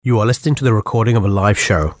You are listening to the recording of a live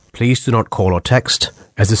show. Please do not call or text,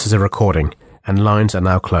 as this is a recording, and lines are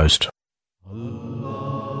now closed.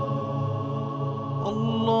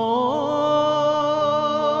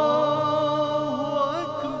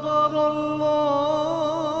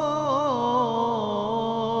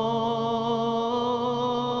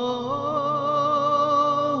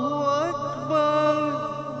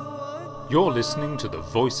 You're listening to the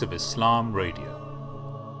Voice of Islam Radio,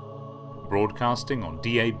 broadcasting on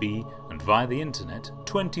DAB and via the internet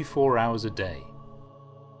 24 hours a day.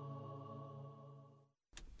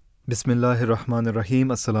 Bismillahir Rahmanir Rahim.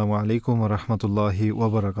 Assalamu alaikum wa rahmatullahi wa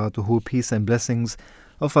barakatuhu. Peace and blessings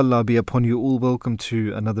of Allah be upon you all. Welcome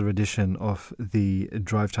to another edition of the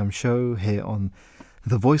Drive Time Show here on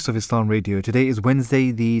the Voice of Islam Radio. Today is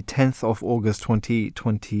Wednesday, the 10th of August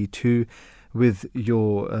 2022. With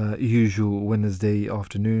your usual Wednesday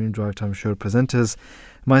afternoon Drive Time Show presenters,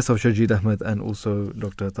 myself Shajid Ahmed and also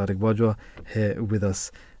Dr. Tariq Bajwa here with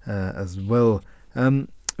us as well.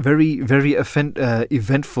 Very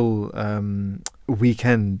eventful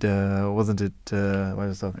weekend, wasn't it?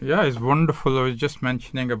 Yeah, it's wonderful. I was just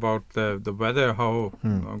mentioning about the weather, how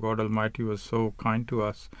God Almighty was so kind to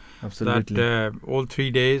us. Absolutely. That all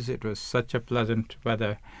 3 days it was such a pleasant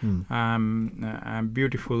weather,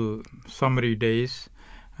 beautiful summery days,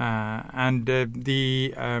 and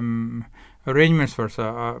the arrangements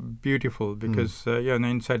are beautiful because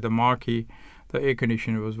inside the marquee, the air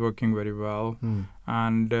conditioner was working very well,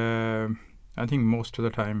 and I think most of the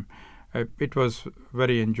time it was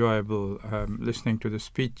very enjoyable listening to the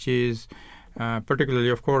speeches, particularly,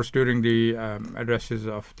 of course, during the addresses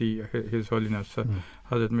of His Holiness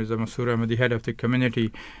Hazrat Mirza Masroor Ahmad, the head of the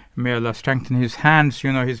community. May Allah strengthen his hands.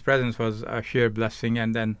 His presence was a sheer blessing,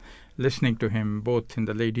 and then listening to him both in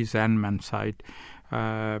the ladies and men's side.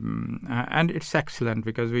 And it's excellent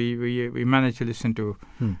because we managed to listen to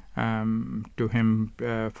him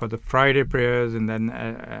for the Friday prayers, and then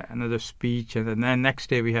another speech, and then next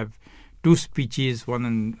day we have 2 speeches, one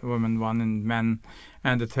in women, one in men,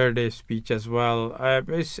 and the third day speech as well.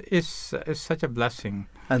 It's such a blessing.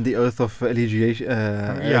 And the oath of allegiance,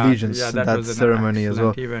 that ceremony as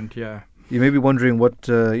well. Event, yeah. You may be wondering what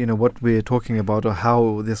we're talking about or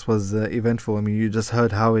how this was eventful. I mean, you just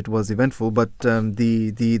heard how it was eventful, but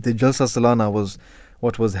the Jalsa Salana was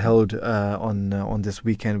what was held on this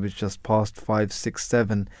weekend, which just passed 5, 6,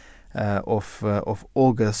 7 of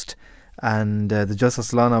August, and the Jalsa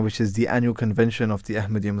Salana, which is the annual convention of the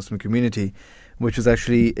Ahmadiyya Muslim community, which was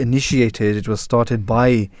actually initiated. It was started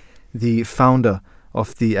by the founder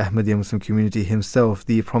of the Ahmadiyya Muslim community himself,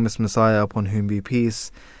 the promised Messiah, upon whom be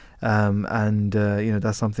peace.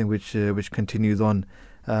 That's something which continues on.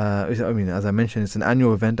 I mean, as I mentioned, it's an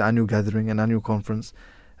annual event, annual gathering, an annual conference.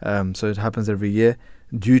 So it happens every year.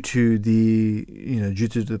 Due to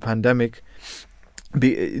the pandemic,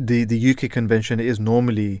 the UK convention is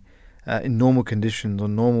normally in normal conditions or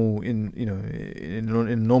in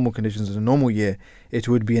normal conditions in a normal year, it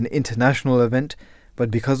would be an international event. But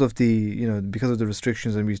because of the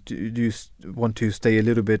restrictions, and we do want to stay a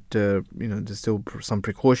little bit, there's still some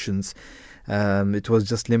precautions. It was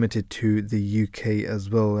just limited to the UK as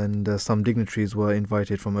well, and some dignitaries were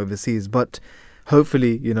invited from overseas. But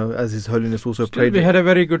hopefully, as His Holiness also prayed, we had a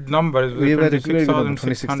very good number. We had a very good number,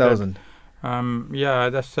 26,000.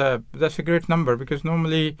 That's a great number because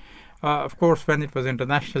normally, of course, when it was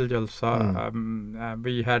international Jalsa,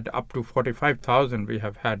 we had up to 45,000. We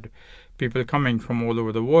have had people coming from all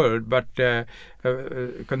over the world, but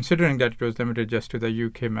considering that it was limited just to the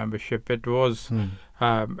UK membership, it was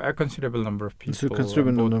a considerable number of people,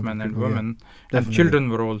 both men and women, and children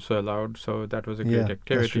were also allowed. So that was a great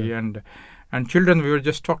activity. And children, we were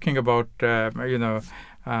just talking about, that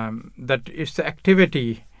it's the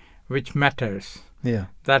activity which matters. Yeah,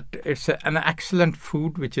 that it's an excellent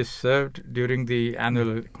food which is served during the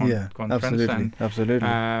annual conference absolutely.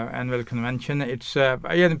 Annual convention. It's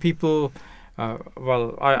people.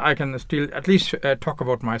 I can still at least talk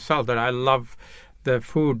about myself that I love the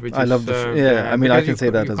food which is served. I can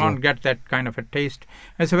say that as well. You can't get that kind of a taste.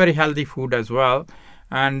 It's a very healthy food as well,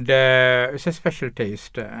 and it's a special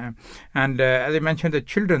taste. And as I mentioned, the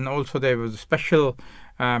children also, there was a special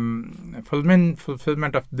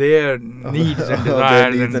fulfillment of their needs and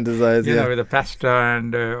desires, with the pasta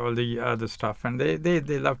and all the other stuff, and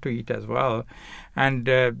they love to eat as well. And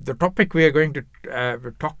the topic we are going to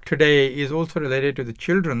talk today is also related to the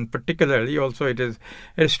children, particularly. Also, it is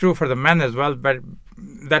true for the men as well, but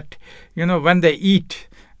that when they eat,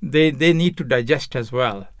 they need to digest as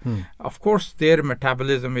well. Of course, their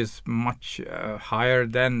metabolism is much higher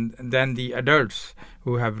than the adults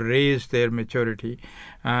who have raised their maturity,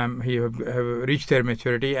 who have reached their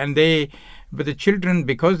maturity, but the children,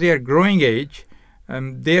 because they are growing age,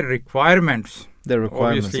 their requirements,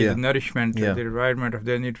 obviously the nourishment, the requirement of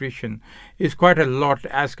their nutrition is quite a lot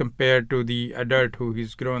as compared to the adult who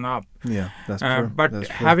is grown up. Yeah, that's true. But that's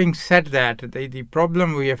true. Having said that, the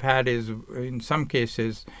problem we have had is, in some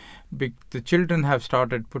cases, the children have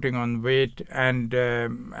started putting on weight, and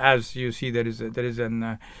as you see, there is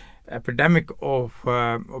an epidemic of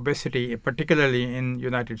obesity, particularly in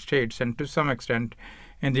United States and to some extent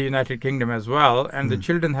in the United Kingdom as well, and the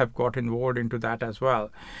children have got involved into that as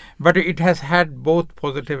well. But it has had both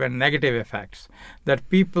positive and negative effects, that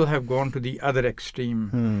people have gone to the other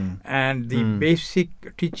extreme. And the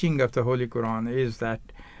basic teaching of the Holy Quran is that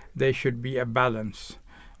there should be a balance,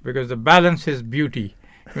 because the balance is beauty.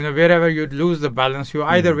 Wherever you lose the balance, you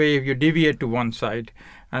either way, if you deviate to one side,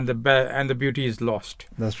 and the beauty is lost.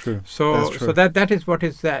 That's true. So that is what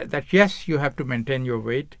is that yes, you have to maintain your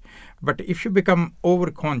weight, but if you become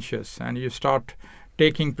over-conscious and you start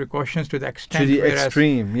taking precautions to the extent, to the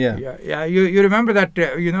extreme, you remember that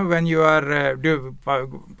when you are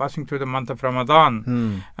passing through the month of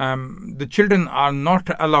Ramadan, the children are not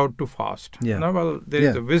allowed to fast. There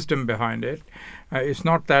is a wisdom behind it. It's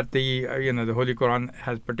not that the Holy Quran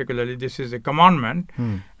has particularly, this is a commandment,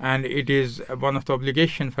 and it is one of the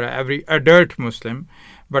obligations for every adult Muslim,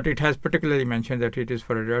 but it has particularly mentioned that it is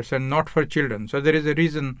for adults and not for children. So there is a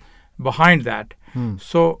reason behind that.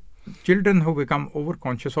 So children who become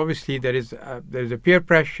overconscious, obviously there is a peer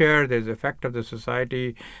pressure, there is the effect of the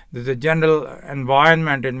society, there is a general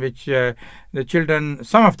environment in which the children,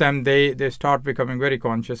 some of them, they start becoming very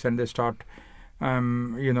conscious, and they start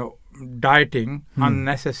dieting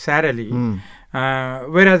unnecessarily.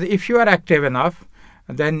 Whereas if you are active enough,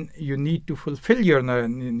 then you need to fulfill your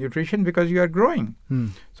nutrition because you are growing.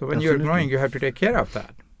 So when you are growing, you have to take care of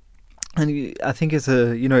that. And I think it's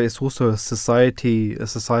it's also a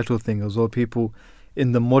societal thing as well. People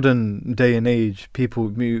in the modern day and age, people,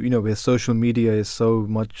 where social media is so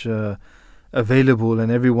much available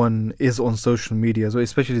and everyone is on social media as well,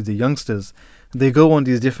 especially the youngsters, they go on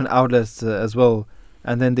these different outlets as well,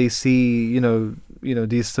 and then they see,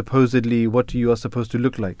 these supposedly what you are supposed to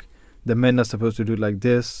look like. The men are supposed to look like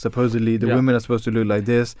this, supposedly the women are supposed to look like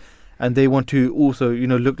this, and they want to also,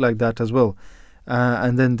 look like that as well.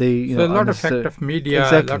 And then they, so a lot of effect of media,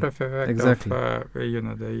 exactly. a lot of effect of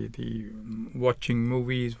the watching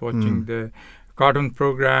movies, watching the cartoon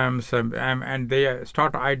programs, and they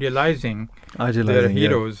start idealizing their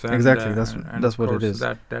heroes. And, exactly, that's what it is.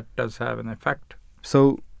 That does have an effect.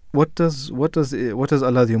 So what does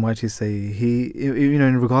Allah the Almighty say? He,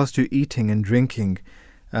 in regards to eating and drinking,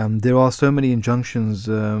 there are so many injunctions,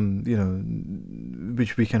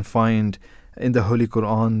 which we can find in the Holy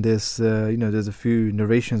Quran. There's a few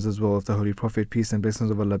narrations as well of the Holy Prophet, peace and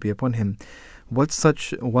blessings of Allah be upon him. One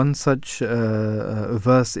such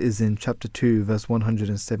verse is in chapter 2, verse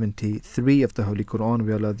 173 of the Holy Quran,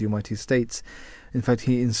 where Allah the Almighty states, in fact,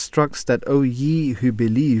 He instructs that, O ye who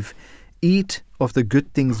believe, eat of the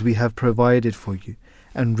good things we have provided for you,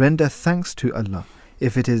 and render thanks to Allah,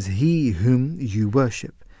 if it is He whom you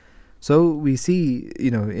worship. So we see,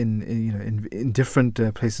 in different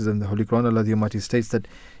places in the Holy Quran, Allah the Almighty states that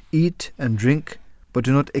eat and drink, but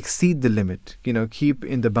do not exceed the limit. Keep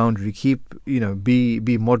in the boundary.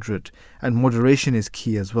 Be moderate, and moderation is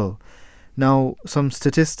key as well. Now, some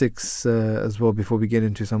statistics as well before we get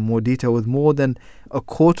into some more detail. With more than a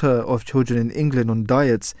quarter of children in England on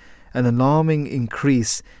diets, an alarming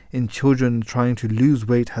increase in children trying to lose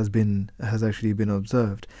weight has actually been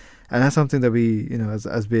observed. And that's something that we,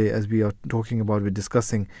 as we are talking about, we're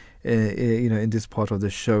discussing, in this part of the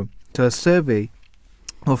show. So a survey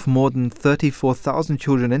of more than 34,000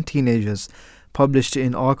 children and teenagers published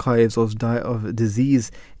in Archives of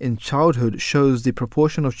Disease in Childhood shows the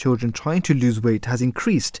proportion of children trying to lose weight has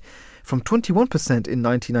increased from 21% in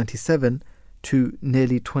 1997 to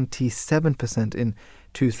nearly 27% in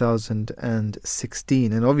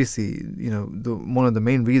 2016. And obviously, one of the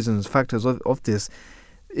main factors of this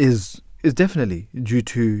is definitely due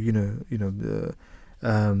to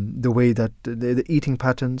the way that the eating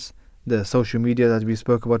patterns, the social media that we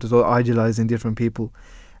spoke about as well, idealizing different people.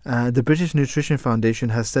 The British Nutrition Foundation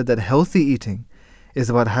has said that healthy eating is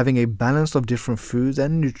about having a balance of different foods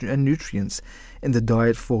and nutrients in the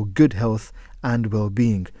diet for good health and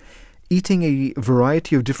well-being. Eating a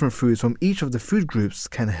variety of different foods from each of the food groups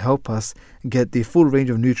can help us get the full range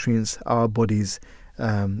of nutrients our bodies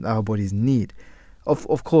need.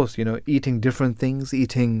 of course, eating different things,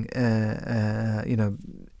 eating,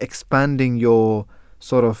 expanding your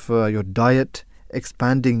sort of your diet,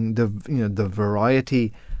 expanding the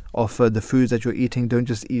variety of the foods that you're eating. Don't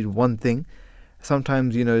just eat one thing.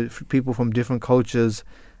 Sometimes, people from different cultures,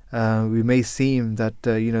 we may seem that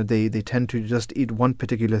they tend to just eat one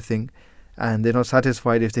particular thing, and they're not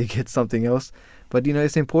satisfied if they get something else. But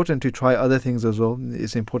it's important to try other things as well.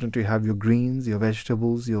 It's important to have your greens, your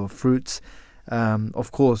vegetables, your fruits,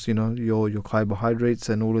 of course, your carbohydrates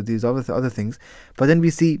and all of these other things. But then we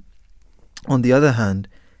see, on the other hand,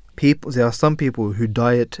 there are some people who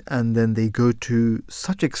diet and then they go to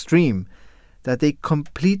such extreme that they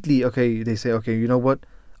completely, they say, you know what,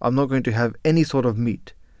 I'm not going to have any sort of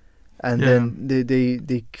meat. And then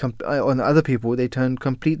on other people, they turn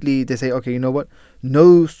completely, they say, you know what,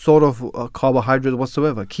 no sort of carbohydrate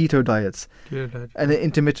whatsoever, keto diets, and then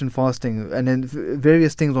intermittent fasting, and then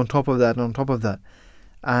various things on top of that and on top of that.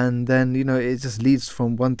 And then, it just leads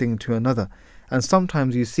from one thing to another. And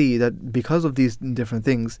sometimes you see that because of these different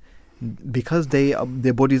things, because their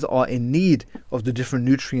bodies are in need of the different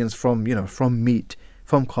nutrients from meat,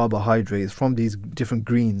 from carbohydrates, from these different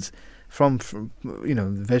greens, from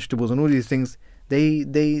vegetables and all these things,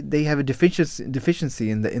 they have a deficiency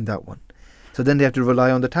in that one. So then they have to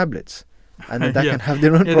rely on the tablets, and that can have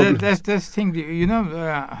their own problems. That's the thing.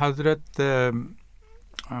 Hazrat, the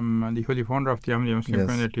holy founder of the Ahmadiyya Muslim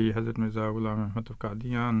community, Hazrat Mirza Ghulam Ahmad of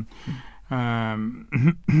Qadian,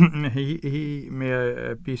 he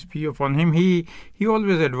may peace be upon him. He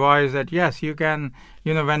always advised that yes, you can.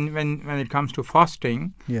 When it comes to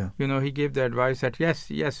fasting, he gave the advice that yes,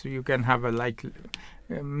 you can have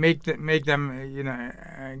make them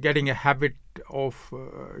getting a habit of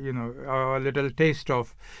a little taste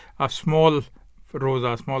of a small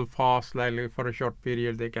roza, small fast, like for a short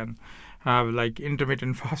period they can have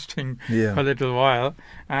intermittent fasting for a little while.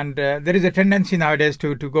 And there is a tendency nowadays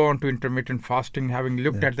to go on to intermittent fasting, having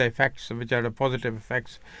looked at the effects, which are the positive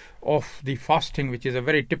effects of the fasting, which is a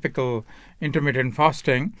very typical intermittent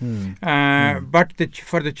fasting. But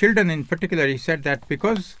for the children in particular, he said that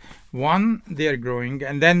because one, they are growing,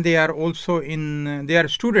 and then they are also they are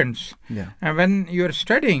students. And when you are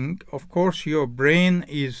studying, of course, your brain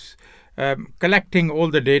is collecting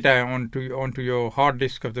all the data onto your hard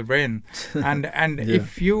disk of the brain, and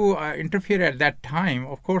if you interfere at that time,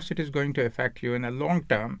 of course it is going to affect you in a long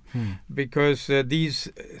term, because these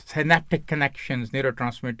synaptic connections,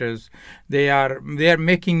 neurotransmitters, they are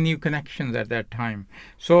making new connections at that time.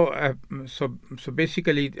 So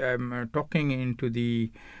basically, talking into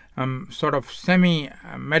the sort of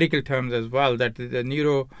semi-medical terms as well, that the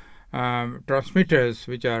neuro transmitters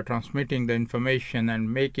which are transmitting the information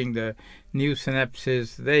and making the new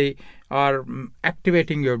synapses, they are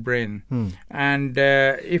activating your brain. And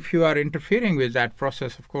if you are interfering with that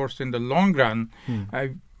process, of course, in the long run,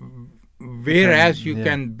 whereas you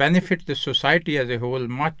can benefit the society as a whole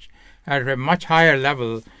at a much higher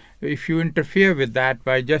level, if you interfere with that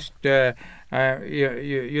by just just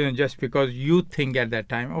because you think at that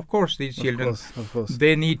time, of course these children,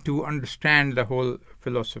 they need to understand the whole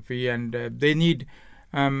philosophy, and they need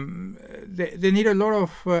they need a lot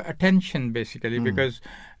of attention, basically, because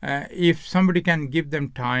if somebody can give them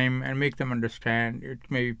time and make them understand, it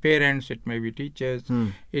may be parents, it may be teachers,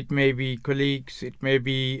 it may be colleagues, it may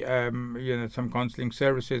be some counseling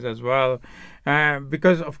services as well,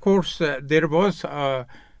 because of course there was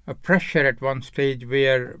a pressure at one stage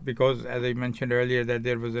where, because as I mentioned earlier, that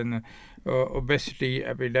there was an obesity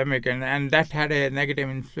epidemic, and that had a negative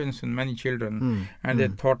influence on many children, and they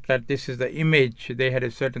thought that this is the image, they had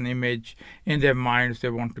a certain image in their minds, they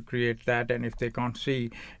want to create that, and if they can't see,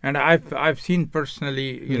 and I've seen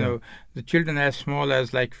personally, the children as small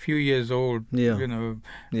as few years old, even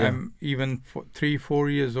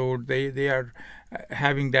 3-4 years old, they are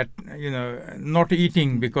having that, not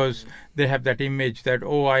eating because they have that image that,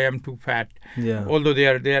 oh, I am too fat. Although they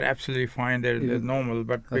are absolutely fine, they're normal,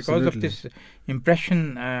 but because of this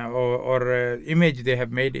impression or image they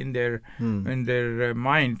have made in their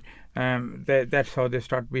mind, that's how they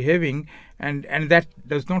start behaving, and that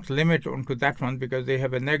does not limit onto that one, because they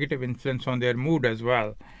have a negative influence on their mood as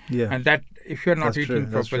well. And that if you're not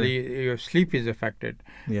eating properly, your sleep is affected,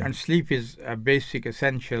 and sleep is a basic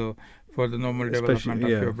essential for the normal development of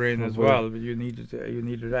your brain as well. You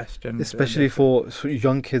need rest, and especially for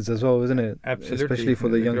young kids as well, isn't it? Absolutely, especially for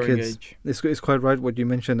the young kids. It's quite right what you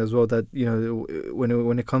mentioned as well, that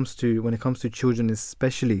when it comes to children,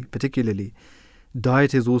 especially particularly,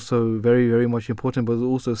 diet is also very, very much important, but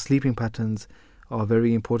also sleeping patterns are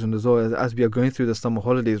very important as well. As we are going through the summer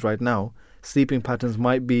holidays right now, sleeping patterns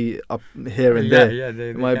might be up here and Yeah, there.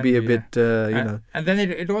 yeah, It might be a bit, and then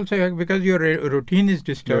it also, because your routine is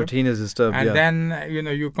disturbed. your routine is disturbed. And Yeah. then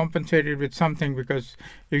you compensate it with something, because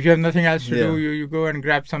if you have nothing else to do, you go and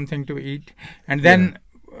grab something to eat. And then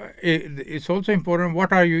it's also important,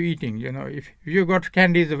 what are you eating? If you got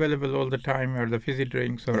candies available all the time, or the fizzy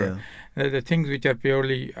drinks, or the things which are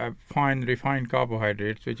purely fine refined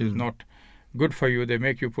carbohydrates, which is not good for you, they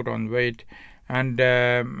make you put on weight. And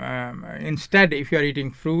instead, if you are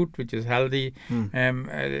eating fruit, which is healthy,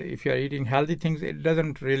 if you are eating healthy things, it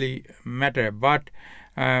doesn't really matter. But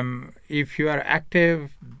if you are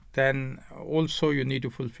active, then also you need to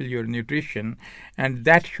fulfill your nutrition, and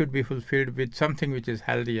that should be fulfilled with something which is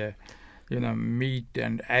healthier, meat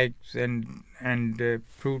and eggs and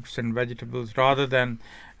fruits and vegetables, rather than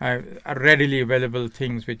readily available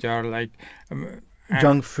things which are like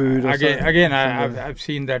junk food. Or again, I've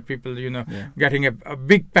seen that people, getting a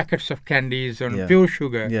big packets of candies on pure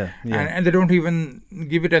sugar, and they don't even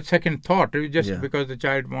give it a second thought, just because the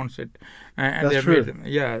child wants it. And that's true.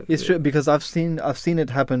 It's true, because I've seen it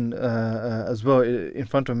happen as well in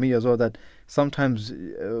front of me as well. That sometimes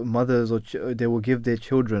mothers they will give their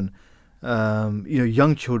children,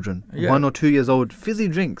 young children, 1 or 2 years old, fizzy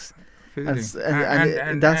drinks.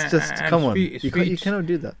 And that's just, come on, you cannot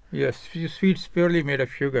do that. Yes, sweets purely made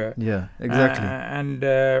of sugar. Yeah, exactly. And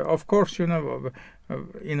of course, in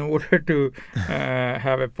order to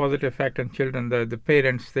have a positive effect on children, the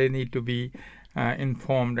parents, they need to be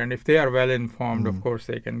informed, and if they are well informed, of course,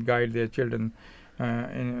 they can guide their children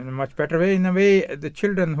in a much better way. In a way, the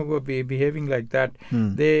children who will be behaving like that,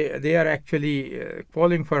 they are actually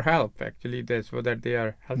calling for help. Actually, so that they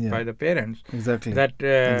are helped by the parents. Exactly. That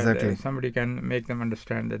somebody can make them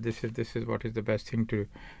understand that this is what is the best thing to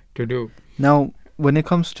do. Now, when it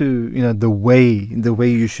comes to the way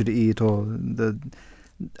you should eat, or the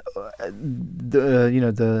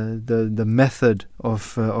method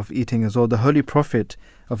of eating as well, the Holy Prophet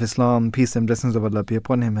of Islam, peace and blessings of Allah be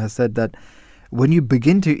upon him, has said that when you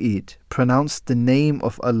begin to eat, pronounce the name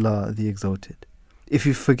of Allah the Exalted. If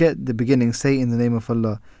you forget the beginning, say in the name of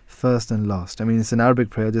Allah first and last. I mean, it's an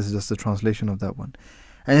Arabic prayer. This is just a translation of that one.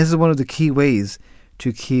 And this is one of the key ways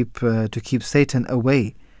to keep Satan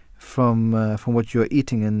away from what you're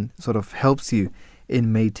eating, and sort of helps you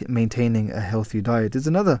in maintaining a healthy diet. There's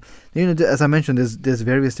another, as I mentioned, there's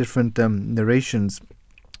various different narrations.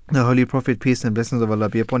 The Holy Prophet, peace and blessings of Allah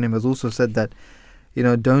be upon him, has also said that,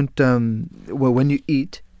 don't, when you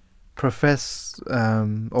eat, profess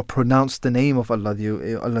or pronounce the name of Allah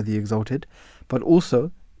the Exalted, but also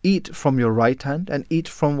eat from your right hand and eat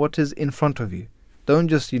from what is in front of you. Don't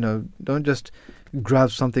just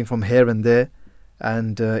grab something from here and there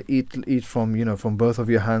and eat from from both of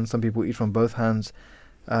your hands. Some people eat from both hands.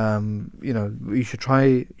 You should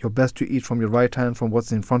try your best to eat from your right hand, from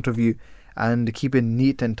what's in front of you, and keep it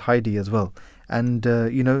neat and tidy as well. And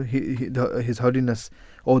His Holiness,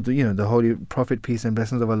 or the Holy Prophet, peace and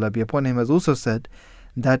blessings of Allah be upon him, has also said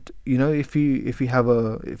that if you have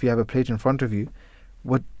a plate in front of you,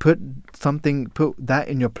 put that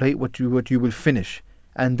in your plate what you will finish,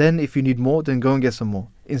 and then if you need more, then go and get some more,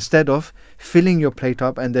 instead of filling your plate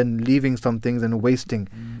up and then leaving some things and wasting,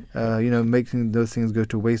 making those things go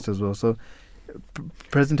to waste as well. So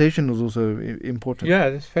presentation was also important. Yeah,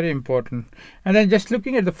 that's very important. And then just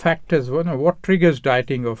looking at the factors, what triggers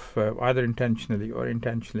dieting of either intentionally or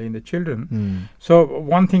intentionally in the children. So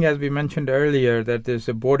one thing, as we mentioned earlier, that there's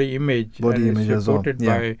a body image. It's reported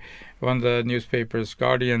by one of the newspapers,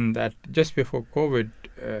 Guardian, that just before COVID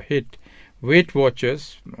hit, Weight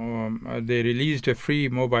Watchers, they released a free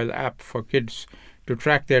mobile app for kids to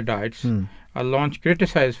track their diets. A launch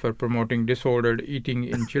criticized for promoting disordered eating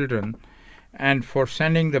in children, and for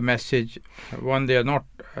sending the message, they are not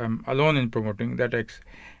alone in promoting that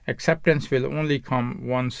acceptance will only come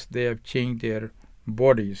once they have changed their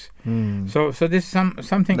bodies. So this is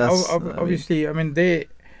something. Obviously, they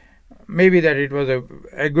maybe that it was a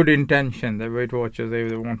good intention. The Weight Watchers,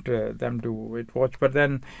 they want them to weight watch, but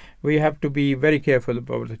then we have to be very careful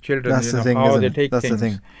about the children. That's the thing, how they take That's things. the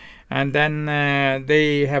thing. And then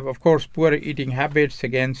they have, of course, poor eating habits.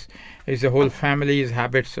 The whole family's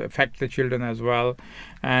habits affect the children as well.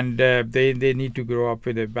 And they need to grow up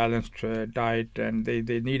with a balanced diet, and they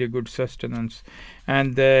need a good sustenance.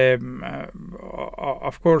 And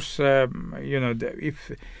of course,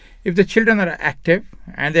 if the children are active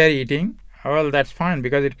and they're eating, well, that's fine,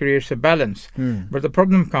 because it creates a balance. But the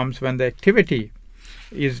problem comes when the activity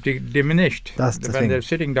is diminished. That's the when thing. they're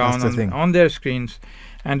sitting down on their screens,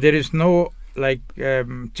 and there is no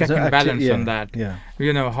check So and balance yeah, on that. Yeah.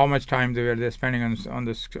 How much time they're spending on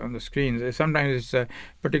the screens. Sometimes it's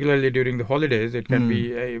particularly during the holidays. It can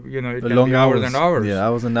be it The can long be hours and hours. Yeah,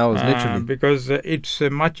 hours and hours, literally. Because it's a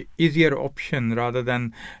much easier option rather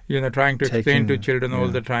than trying to explain to children all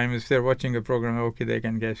yeah. the time. If they're watching a program, okay, they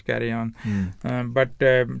can just carry on. But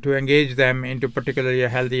to engage them into particularly a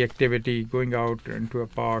healthy activity, going out into a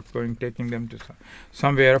park, taking them to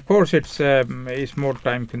somewhere. Of course, it's more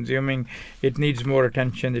time consuming. It needs more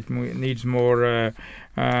attention. It needs more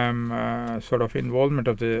sort of involvement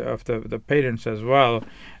of the parents as well.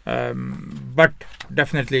 But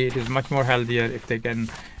definitely, it is much more healthier if they can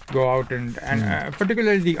go out and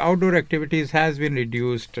particularly the outdoor activities has been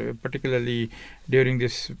reduced, particularly during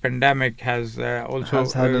this pandemic has also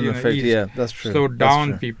had an effect. Yeah, that's true. Slowed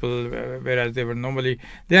down people, whereas they were normally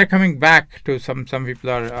they are coming back to some people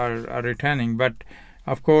are returning, but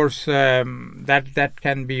of course that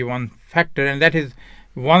can be one factor, and that is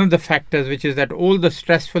one of the factors, which is that all the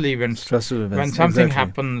stressful events. When something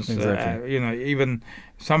happens, even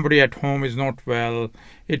somebody at home is not well,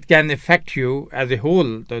 it can affect you as a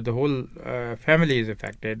whole. The whole family is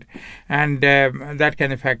affected, and that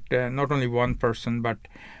can affect not only one person, but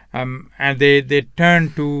and they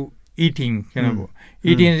turn to eating.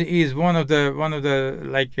 Eating is one of the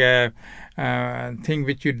thing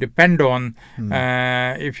which you depend on.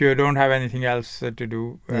 If you don't have anything else to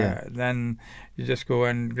do, then you just go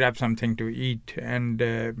and grab something to eat. And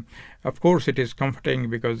of course it is comforting,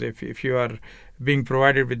 because if you are being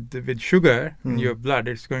provided with sugar in your blood,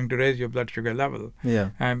 it's going to raise your blood sugar level.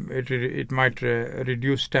 It might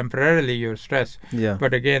reduce temporarily your stress,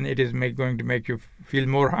 but again it is going to make you feel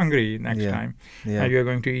more hungry next time. And you're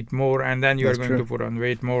going to eat more, and then you're going to put on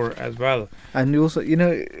weight more as well. And you also,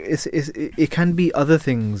 it can be other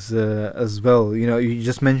things as well. You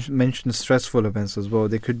just mentioned stressful events as well.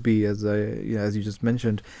 They could be, as you just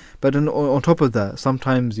mentioned. But on top of that,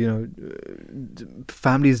 sometimes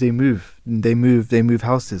families they move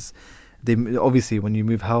houses. They obviously, when you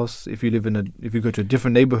move house, if you go to a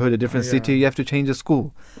different neighborhood, a different city, you have to change a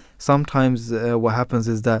school. Sometimes what happens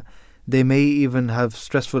is that they may even have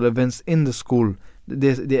stressful events in the school.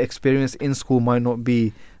 The experience in school might not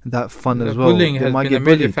be that fun as well. Bullying has been a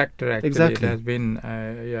major factor, actually. Exactly. It has been,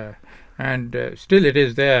 and still it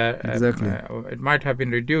is there. Exactly. It might have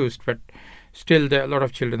been reduced, but still a lot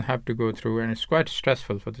of children have to go through, and it's quite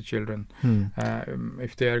stressful for the children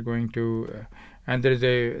if they are going to. And there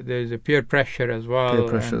is a peer pressure as well,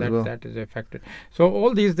 that is affected. So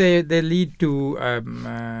all these they lead to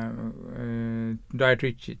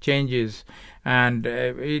dietary changes, and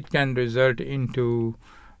it can result into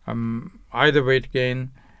either weight gain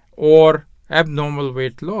or abnormal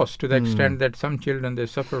weight loss, to the extent that some children they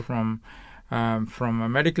suffer from a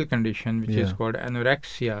medical condition which is called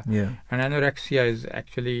anorexia. And anorexia is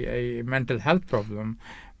actually a mental health problem,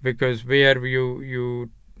 because where you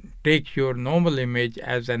take your normal image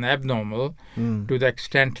as an abnormal to the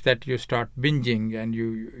extent that you start binging and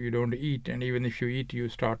you don't eat, and even if you eat, you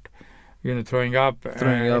start throwing up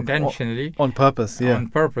intentionally on purpose.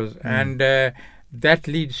 And that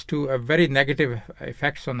leads to a very negative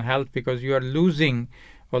effects on health, because you are losing,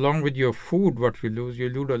 along with your food, what you lose a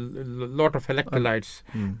lot of electrolytes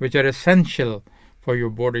which are essential for your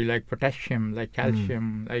body, like potassium, like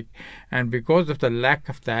calcium, and because of the lack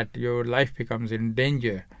of that, your life becomes in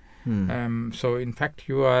danger. So in fact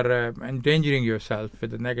you are endangering yourself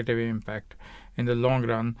with a negative impact in the long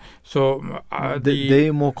run. So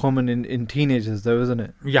they're more common in teenagers, though, isn't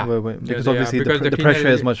it? Yeah, because obviously the pressure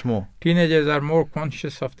is much more. Teenagers are more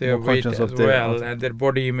conscious of their weight as well, and their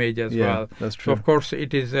body image as well. That's true. So of course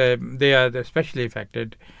it is they are especially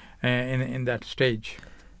affected in that stage.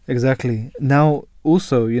 Exactly. Now,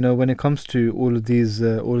 also, when it comes to all of these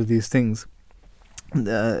things,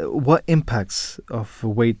 what impacts of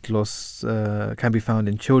weight loss can be found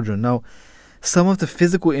in children? Now, some of the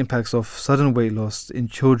physical impacts of sudden weight loss in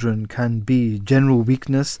children can be general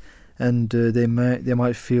weakness, and they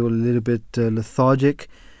might feel a little bit lethargic,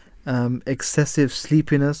 excessive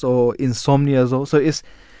sleepiness or insomnia as well. So it's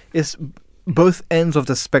both ends of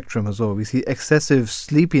the spectrum as well. We see excessive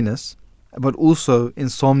sleepiness, but also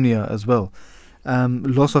insomnia as well.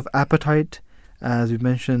 Loss of appetite, as we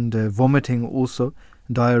mentioned, vomiting also.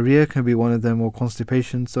 Diarrhea can be one of them, or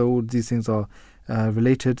constipation. So all these things are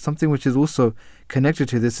related. Something which is also connected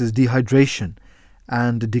to this is dehydration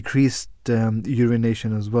and decreased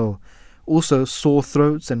urination as well. Also sore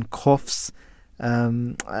throats and coughs,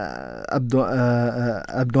 abdominal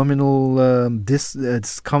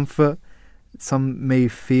discomfort. Some may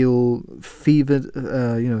feel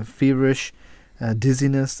feverish,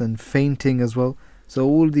 dizziness and fainting as well. So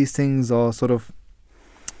all these things are sort of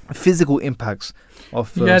physical impacts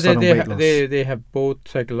of Yeah, sudden weight loss. they have both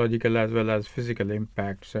psychological as well as physical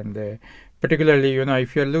impacts, and particularly,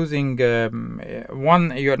 if you're losing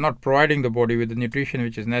one, you're not providing the body with the nutrition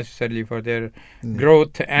which is necessarily for their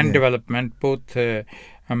growth and development, both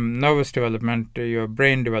nervous development, your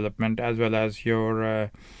brain development, as well as your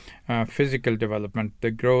physical development,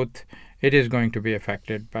 the growth. It is going to be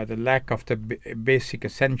affected by the lack of the basic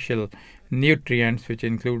essential nutrients, which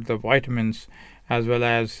include the vitamins as well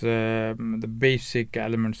as the basic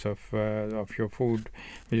elements of your food,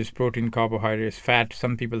 which is protein, carbohydrates, fat.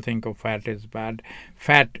 Some people think of fat as bad.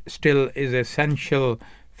 Fat still is essential.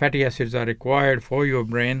 Fatty acids are required for your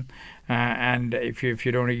brain, and if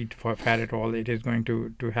you don't eat fat at all, it is going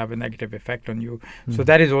to have a negative effect on you. So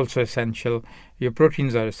that is also essential. Your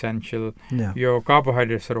proteins are essential. Your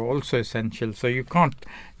carbohydrates are also essential. So you can't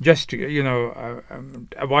just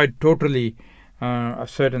avoid totally a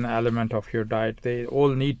certain element of your diet. They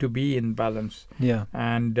all need to be in balance.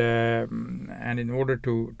 And in order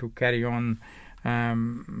to carry on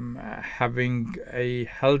having a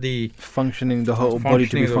healthy functioning, the whole body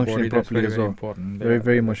to be functioning properly as well. Important.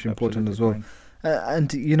 Very much important as well.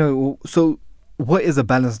 And so what is a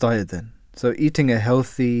balanced diet then? So eating a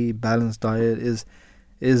healthy, balanced diet is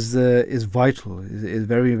vital. Is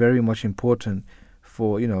very, very much important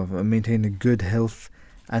for maintaining good health,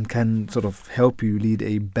 and can sort of help you lead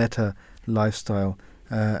a better lifestyle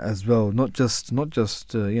as well. Not just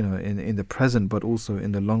in the present, but also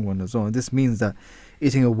in the long run as well. And this means that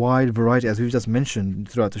eating a wide variety, as we've just mentioned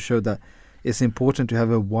throughout the show, that it's important to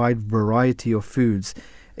have a wide variety of foods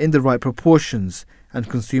in the right proportions, and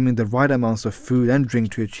consuming the right amounts of food and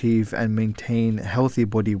drink to achieve and maintain healthy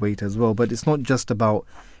body weight as well. But it's not just about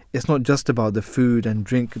the food and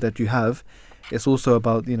drink that you have. It's also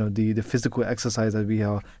about the physical exercise that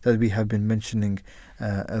we have been mentioning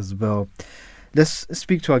as well. Let's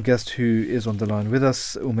speak to our guest who is on the line with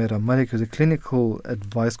us, Umaira Malik, who's a clinical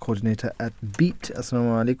advice coordinator at BEAT.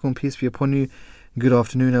 Assalamu alaikum, peace be upon you. Good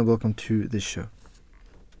afternoon and welcome to this show.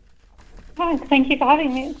 Hi, thank you for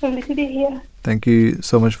having me. It's lovely to be here. Thank you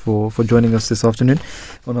so much for joining us this afternoon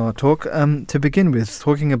on our talk. To begin with,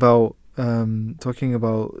 talking about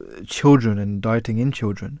children and dieting in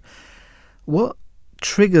children. What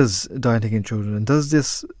triggers dieting in children, and does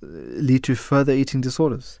this lead to further eating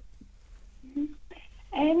disorders?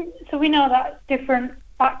 So we know that different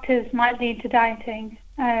factors might lead to dieting,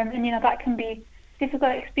 and that can be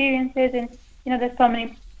difficult experiences, and there's so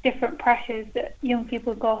many different pressures that young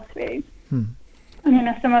people go through.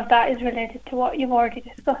 And some of that is related to what you've already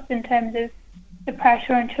discussed in terms of the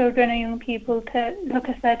pressure on children or young people to look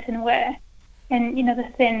a certain way, and the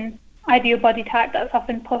thin ideal body type that's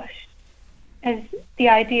often pushed as the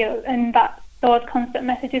ideal, and that those constant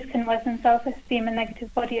messages can worsen self-esteem and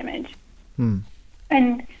negative body image.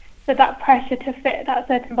 And so that pressure to fit that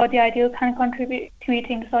certain body ideal can contribute to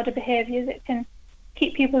eating disorder behaviours. It can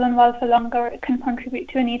keep people unwell for longer. It can contribute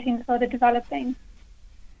to an eating disorder developing.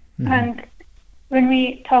 And when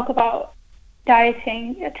we talk about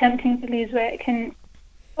dieting, attempting to lose weight can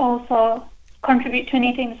also contribute to an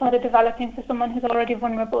eating disorder developing for someone who's already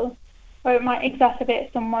vulnerable, or it might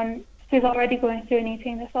exacerbate someone who's already going through an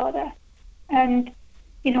eating disorder. And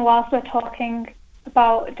whilst we're talking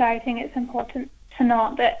about dieting, it's important to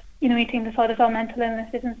note that eating disorders are mental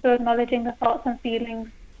illnesses, and so acknowledging the thoughts and feelings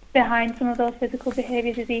behind some of those physical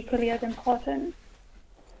behaviours is equally as important.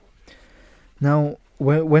 Now,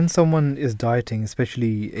 when someone is dieting,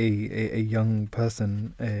 especially a young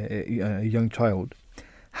person, a young child,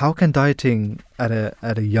 how can dieting at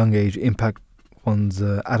a young age impact one's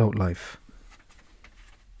adult life?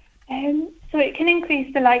 So it can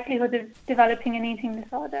increase the likelihood of developing an eating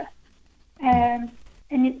disorder. And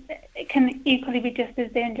it can equally be just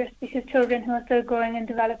as dangerous, because children who are still growing and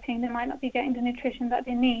developing, they might not be getting the nutrition that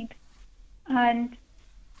they need. And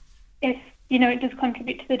if, it does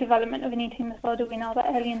contribute to the development of an eating disorder, we know that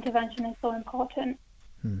early intervention is so important.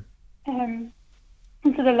 And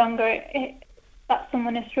so the longer that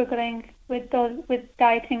someone is struggling with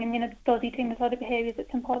dieting and, those eating disorder behaviours,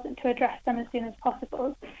 it's important to address them as soon as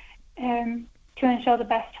possible, to ensure the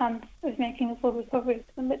best chance of making a full recovery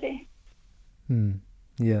for somebody.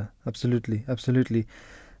 Yeah, absolutely.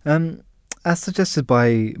 As suggested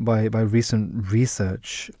by recent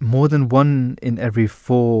research, more than 1 in every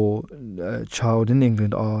 4 child in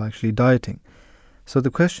England are actually dieting. So the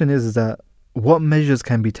question is that what measures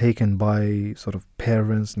can be taken by sort of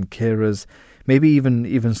parents and carers, maybe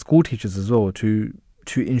even school teachers as well, to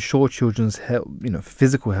ensure children's health,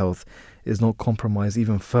 physical health is not compromised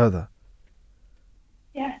even further?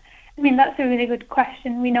 Yeah, I mean, that's a really good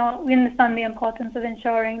question. We understand the importance of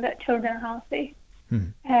ensuring that children are healthy.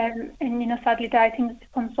 And, sadly, dieting has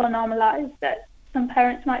become so normalised that some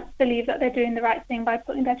parents might believe that they're doing the right thing by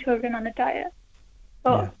putting their children on a diet.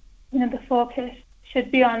 But, the focus should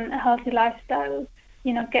be on a healthy lifestyle,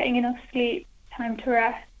 getting enough sleep, time to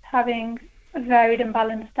rest, having a varied and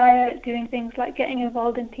balanced diet, doing things like getting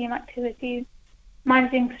involved in team activities,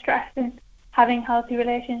 managing stress and having healthy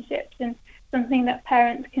relationships. And something that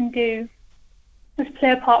parents can do is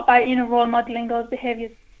play a part by, role modelling those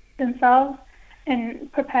behaviours themselves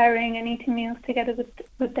and preparing and eating meals together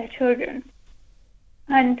with their children.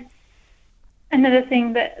 And another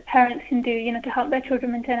thing that parents can do, to help their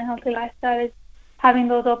children maintain a healthy lifestyle is having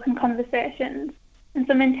those open conversations. And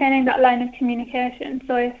so maintaining that line of communication.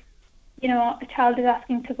 So if, a child is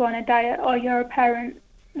asking to go on a diet, or you're a parent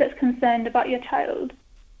that's concerned about your child,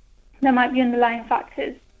 there might be underlying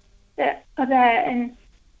factors that are there. And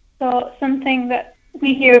so something that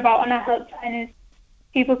we hear about on our helpline is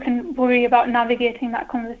people can worry about navigating that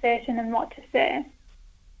conversation and what to say.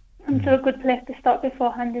 And so a good place to start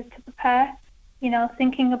beforehand is to prepare,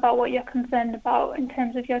 thinking about what you're concerned about in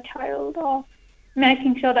terms of your child, or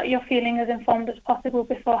making sure that you're feeling as informed as possible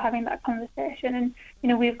before having that conversation.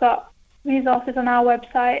 And, we've got resources on our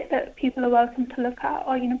website that people are welcome to look at,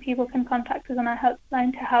 or, people can contact us on our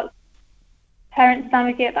helpline to help parents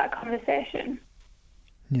navigate that conversation.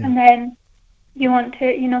 And then you want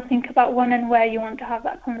to, think about when and where you want to have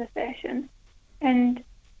that conversation. And,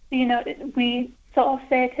 we sort of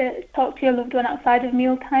say to talk to your loved one outside of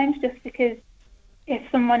meal times, just because if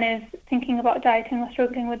someone is thinking about dieting or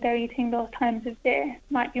struggling with their eating, those times of day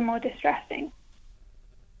might be more distressing.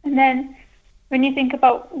 And then when you think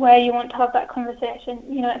about where you want to have that conversation,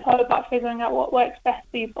 it's all about figuring out what works best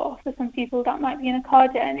for you both. For some people, that might be in a car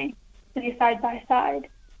journey with you side by side.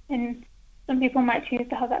 And some people might choose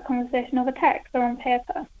to have that conversation over text or on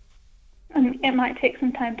paper. And it might take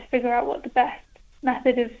some time to figure out what the best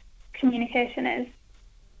method of communication is.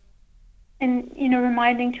 And,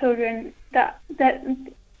 reminding children that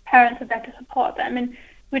parents are there to support them. And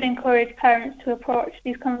we'd encourage parents to approach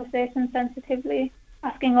these conversations sensitively,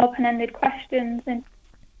 asking open-ended questions. And,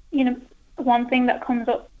 one thing that comes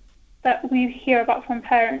up that we hear about from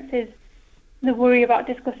parents is the worry about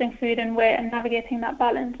discussing food and weight and navigating that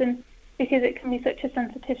balance. And because it can be such a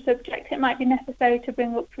sensitive subject, it might be necessary to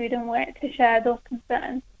bring up food and weight to share those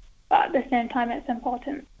concerns. But at the same time, it's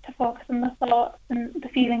important to focus on the thoughts and the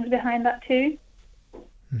feelings behind that too.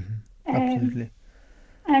 Absolutely.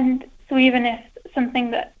 And so even if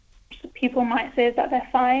something that people might say is that they're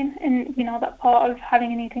fine, and we know that part of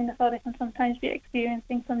having an eating disorder can sometimes be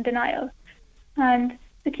experiencing some denial. And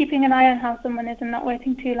so keeping an eye on how someone is and not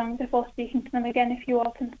waiting too long before speaking to them again if you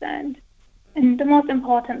are concerned. And the most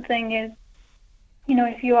important thing is,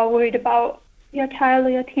 if you are worried about your child or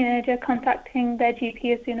your teenager, contacting their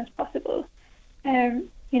GP as soon as possible.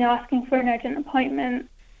 Asking for an urgent appointment,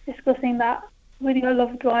 discussing that with your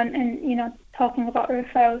loved one, and, talking about a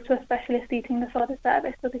referral to a specialist eating disorder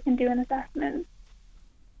service so they can do an assessment.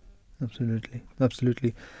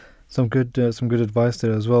 Absolutely. Some good advice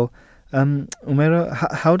there as well.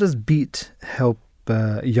 Umaira, how does BEAT help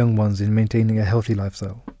young ones in maintaining a healthy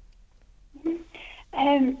lifestyle?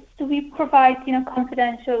 So we provide,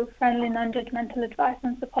 confidential, friendly, non-judgmental advice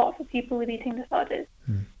and support for people with eating disorders,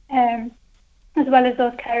 as well as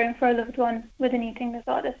those caring for a loved one with an eating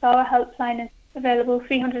disorder. So our helpline is available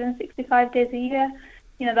 365 days a year.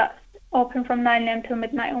 That's open from 9 a.m. till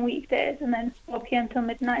midnight on weekdays, and then 4 p.m. till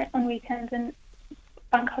midnight on weekends and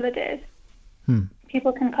bank holidays.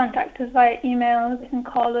 People can contact us via email, they can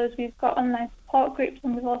call us. We've got online support groups,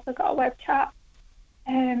 and we've also got a web chat.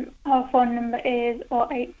 Our phone number is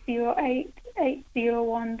 0808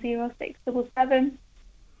 801 0677.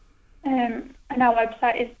 And our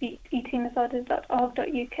website is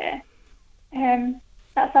eatingdisorders.org.uk.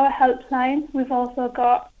 That's our helpline. We've also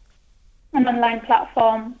got an online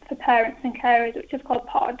platform for parents and carers, which is called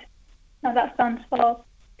POD. Now that stands for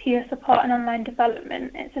Peer Support and Online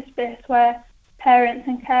Development. It's a space where parents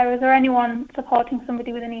and carers, or anyone supporting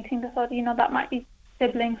somebody with an eating disorder, that might be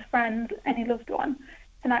siblings, friends, any loved one,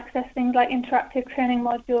 can access things like interactive training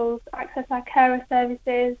modules, access our carer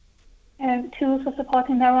services, tools for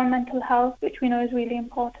supporting their own mental health, which we know is really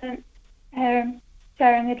important,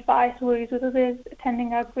 sharing advice, worries with others,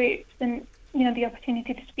 attending our groups, and the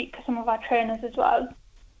opportunity to speak to some of our trainers as well.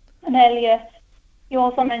 And earlier, you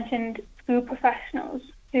also mentioned school professionals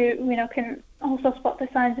who can also spot the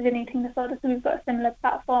signs of an eating disorder. So we've got a similar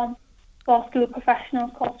platform for school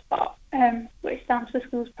professionals called SPOT, which stands for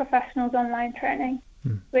Schools Professionals Online Training,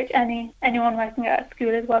 which anyone working at a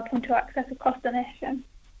school is welcome to access across the nation.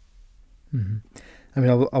 I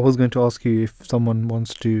mean, I was going to ask you if someone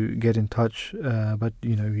wants to get in touch, but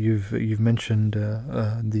you've mentioned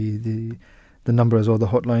the number as well, the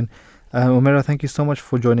hotline. Umaira, thank you so much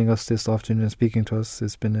for joining us this afternoon and speaking to us.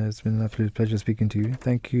 It's been an absolute pleasure speaking to you.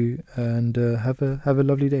 Thank you, and have a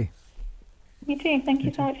lovely day. You too. Thank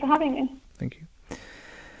you so much for having me. Thank you.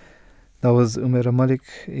 That was Umaira Malik,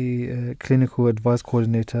 a clinical advice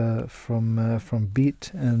coordinator from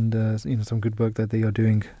Beat, and some good work that they are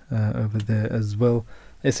doing over there as well.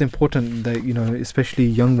 It's important that especially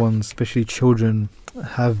young ones, especially children,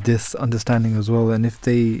 have this understanding as well. And if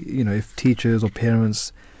they, if teachers or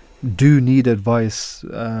parents do need advice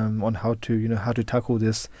on how to tackle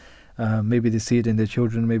this, maybe they see it in their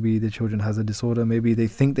children. Maybe the children has a disorder. Maybe they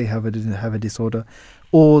think they have a disorder,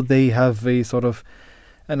 or they have a sort of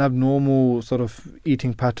an abnormal sort of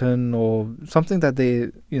eating pattern or something that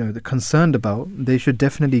they're concerned about. They should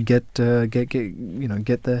definitely get the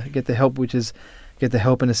help, get the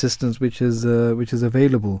help and assistance which is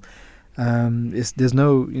available. There's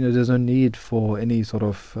no need for any sort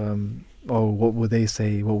of what would they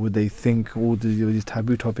say, what would they think, all these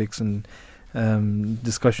taboo topics and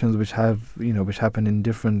discussions which happen in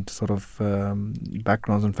different sort of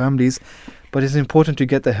backgrounds and families. But it's important to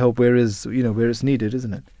get the help where it's needed,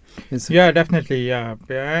 isn't it? Yeah, definitely. Yeah,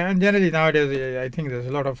 and generally nowadays, I think there's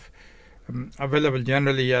a lot of available on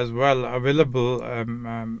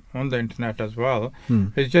the internet as well.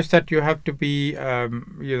 It's just that you have to be,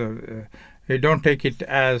 you don't take it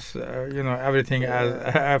as everything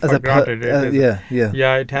as for granted.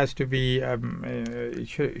 It has to be. It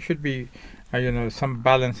should be. Some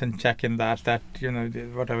balance and check in that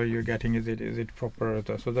whatever you're getting, is it proper?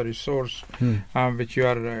 So the resource which you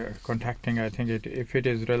are contacting, I think if it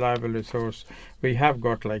is reliable resource, we have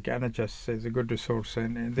got like NHS is a good resource,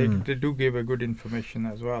 and they do give a good information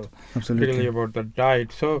as well. Absolutely. Particularly about the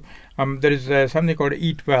diet. So there is something called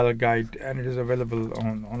Eat Well Guide, and it is available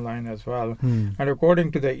online as well. And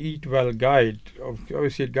according to the Eat Well Guide,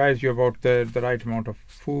 obviously it guides you about the right amount of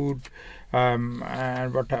food,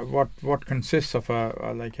 and what consists of a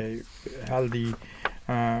healthy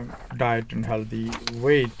diet and healthy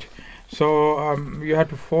weight. So you have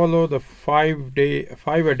to follow the 5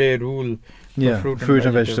 a day rule for fruit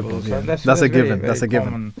and vegetables. Yeah. And that's a given. Very that's a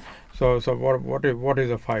common. given. So what is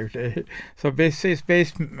a 5 day? So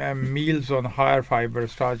based meals on higher fiber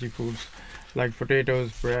starchy foods like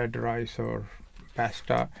potatoes, bread, rice, or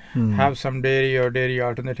pasta. Have some dairy or dairy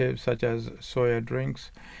alternatives such as soya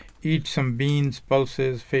drinks. Eat some beans,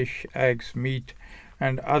 pulses, fish, eggs, meat,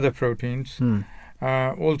 and other proteins.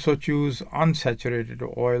 Also choose unsaturated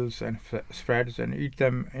oils and spreads and eat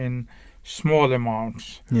them in small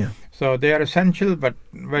amounts. Yeah. So they are essential, but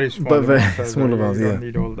very small amounts. Very small amounts. You don't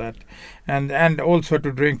need all that. And also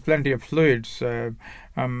to drink plenty of fluids. So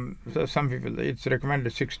some people, it's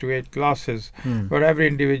recommended 6 to 8 glasses. But every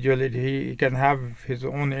individual, he can have his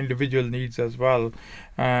own individual needs as well.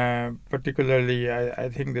 Particularly, I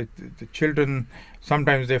think that the children,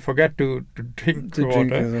 sometimes they forget to drink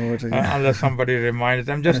water unless somebody reminds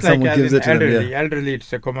them. Just like as in elderly,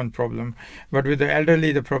 it's a common problem. But with the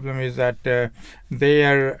elderly, the problem is that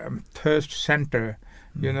their thirst center,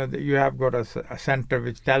 you have got a center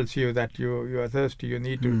which tells you that you are thirsty, you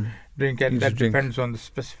need to drink, and that depends on the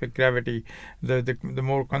specific gravity. The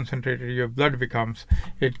more concentrated your blood becomes,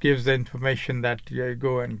 it gives the information that you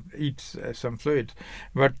go and eat some fluids.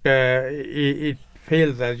 But it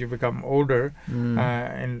fails as you become older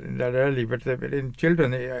in that early. But in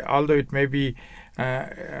children, although it may be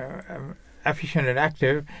efficient and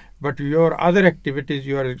active, but your other activities,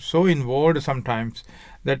 you are so involved sometimes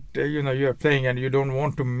that you are playing and you don't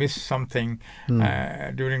want to miss something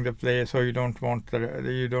during the play, so you don't want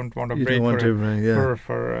a break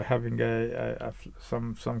for having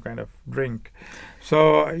some kind of drink.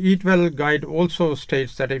 So Eat Well Guide also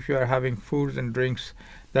states that if you are having foods and drinks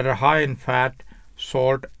that are high in fat,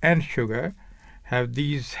 salt, and sugar, have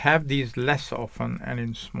these less often and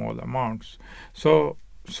in small amounts. So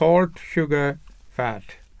salt, sugar, fat.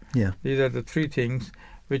 Yeah. These are the 3 things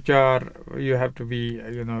which you have to be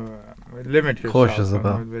limit yourself, cautious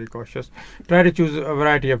about. Very cautious. Try to choose a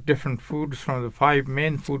variety of different foods from the 5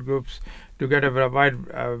 main food groups to get a wide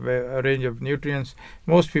range of nutrients.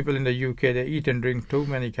 Most people in the UK, they eat and drink too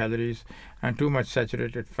many calories and too much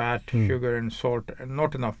saturated fat, sugar, and salt, and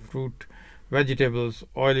not enough fruit, vegetables,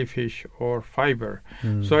 oily fish, or fiber.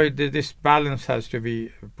 So this balance has to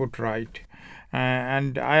be put right.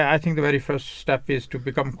 And I think the very first step is to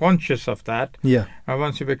become conscious of that. Yeah.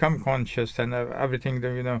 Once you become conscious and everything,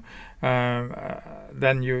 then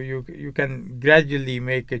you can gradually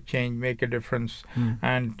make a change, make a difference,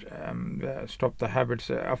 and stop the habits.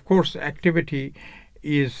 Of course, activity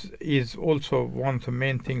is also one of the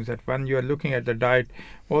main things, that when you are looking at the diet,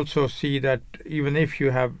 also see that even if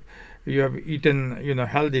you have eaten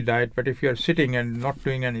healthy diet, but if you are sitting and not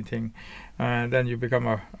doing anything, then you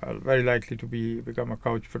become very likely to become a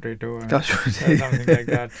couch potato and something like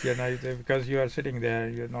that. Because you are sitting there,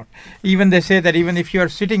 you're not. Even they say that even if you are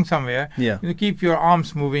sitting somewhere, you keep your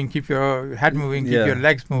arms moving, keep your head moving, keep your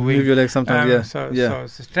legs moving. Move your legs sometimes. So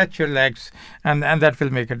stretch your legs, and that will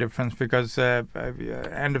make a difference, because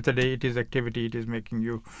end of the day, it is activity. It is making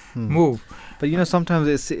you move. But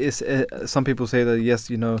sometimes it's some people say that yes,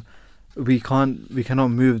 we cannot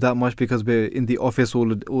move that much because we're in the office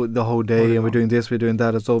all the whole day, and we're doing this, we're doing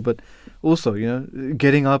that as well. But also,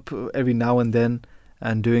 getting up every now and then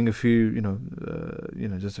and doing a few,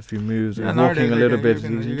 just a few moves, and walking a little bit.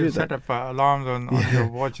 You can set up alarms on your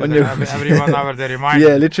watch, and every 1 hour they remind you.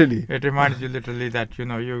 Yeah, literally. It reminds you literally that,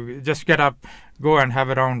 you just get up, go and have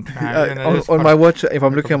a round. On my watch, if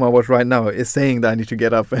I'm looking at my watch right now, it's saying that I need to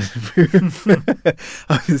get up and move.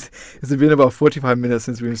 It's been about 45 minutes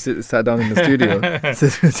since we've sat down in the studio.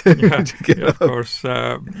 Of course.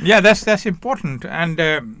 That's important.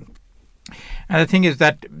 And the thing is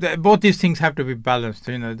that both these things have to be balanced.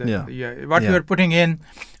 What you are putting in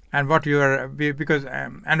and what you are, because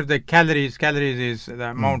end of the calories is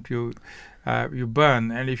the amount you burn,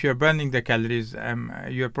 and if you are burning the calories,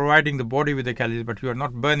 you are providing the body with the calories, but you are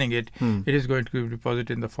not burning it. It is going to be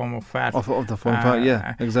deposited in the form of fat. Of the form of fat,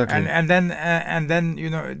 yeah, exactly. And then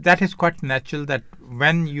that is quite natural, that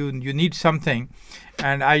when you need something.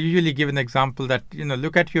 And I usually give an example that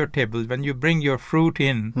look at your table when you bring your fruit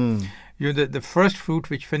in. The first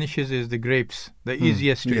fruit which finishes is the grapes, the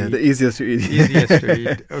easiest to eat. The easiest to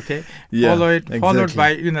eat. Okay. Yeah, Followed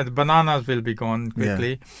by, the bananas will be gone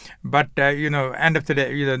quickly. Yeah. But, end of the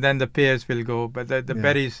day, then the pears will go. But the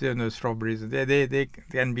berries, strawberries, they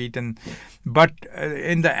can be eaten. But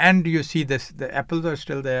in the end, you see the apples are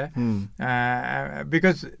still there.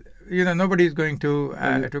 Because nobody is going to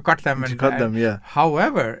cut them.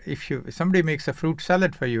 However, if somebody makes a fruit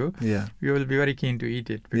salad for you, you will be very keen to eat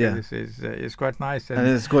it, because it's quite nice. And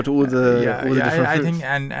it's got all the different I fruits. think,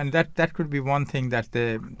 and that could be one thing that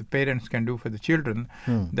the parents can do for the children,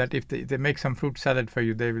 that if they make some fruit salad for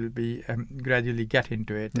you, they will be gradually get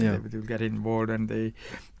into it. And they will get involved, and they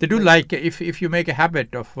do like, if you make a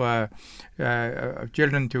habit of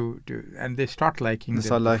children to and they start liking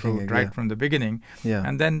the fruit right from the beginning,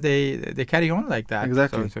 and then they carry on like that.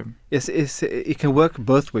 Exactly. It can work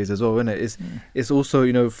both ways as well, isn't it? It's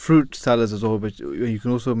also fruit salads as well, but you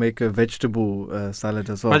can also make a vegetable salad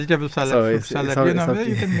as well. Vegetable salad, fruit salad.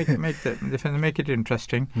 You can make it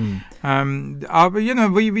interesting. We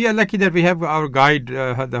are lucky that we have our guide,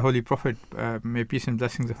 the Holy Prophet, may peace and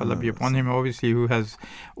blessings of Allah be upon him. Obviously, who has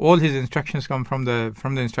all his instructions come from the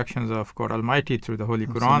instructions of God Almighty through the Holy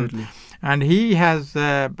Quran. Absolutely. And he has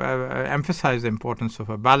emphasized the importance of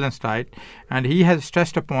a balanced diet, and he has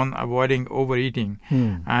stressed upon avoiding overeating.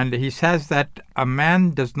 And he says that a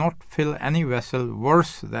man does not fill any vessel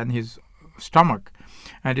worse than his stomach,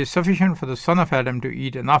 and it is sufficient for the son of Adam to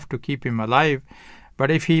eat enough to keep him alive.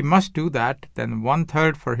 But if he must do that, then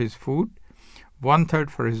 1/3 for his food, 1/3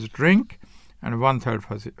 for his drink, and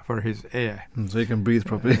 1/3 for his air. So he can breathe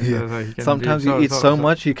properly. Sometimes breathe. you eat so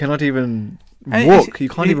much you cannot even walk. You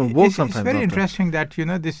can't even walk sometimes. It's very interesting that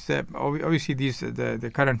this obviously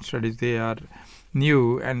the current studies, they are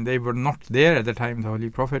new, and they were not there at the time of the Holy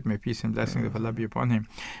Prophet, may peace and blessings of Allah be upon him.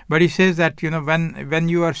 But he says that when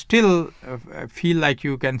you are still feel like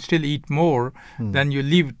you can still eat more, then you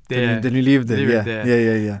leave there. Then you leave there.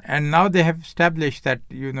 Yeah. And now they have established that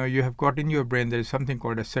you have got in your brain there is something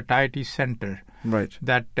called a satiety center. Right.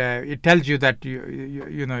 That it tells you that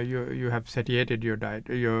you have satiated your diet,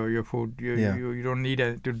 your food. You don't need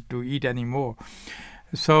to eat anymore.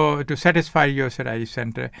 So to satisfy your satiety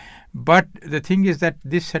center. But the thing is that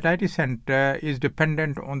this satiety center is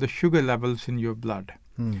dependent on the sugar levels in your blood.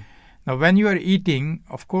 Now, when you are eating,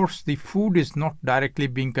 of course, the food is not directly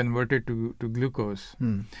being converted to glucose.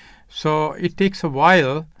 So it takes a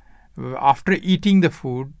while after eating the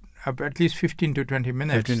food, at least 15 to 20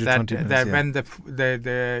 minutes, when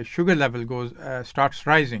the sugar level starts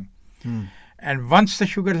rising. And once the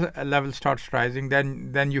sugar level starts rising,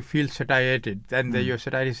 then you feel satiated. Then your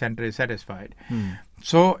satiety center is satisfied.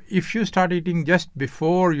 So if you start eating just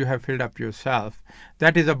before you have filled up yourself,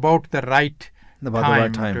 that is about the right About the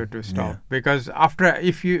right time. to stop. Yeah. Because after,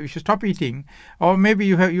 if you stop eating, or maybe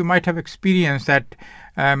you might have experienced that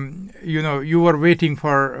you were waiting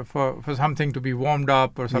for something to be warmed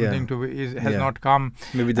up, or something has not come.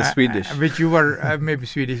 Maybe the Swedish, which you were maybe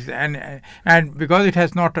Swedish, and because it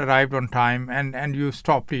has not arrived on time, and you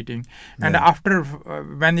stopped eating, and after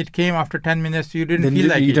when it came after 10 minutes, you didn't feel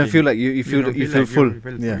like you eating. Don't feel like you feel full.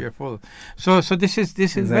 You're full. So this is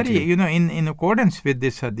Exactly. very in accordance with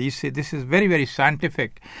this hadith. This is very, very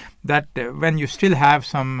scientific, that when you still have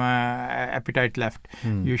some appetite left,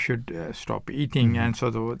 you should stop eating, and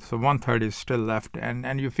so 1/3 is still left,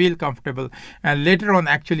 and you feel comfortable, and later on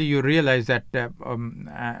actually you realize that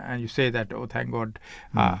and you say that, oh, thank God,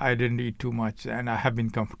 I didn't eat too much, and I have been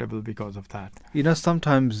comfortable because of that.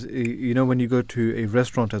 Sometimes when you go to a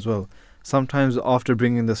restaurant as well, sometimes after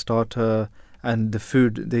bringing the starter and the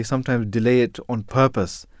food, they sometimes delay it on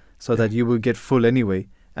purpose so that you will get full anyway,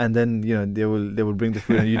 and then they will bring the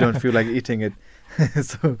food and you don't feel like eating it.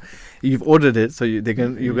 So you've ordered it, so you're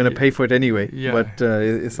going to pay for it anyway. Yeah. But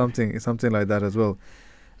it's something like that as well.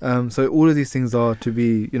 So all of these things are to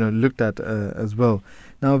be looked at as well.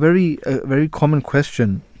 Now, a very common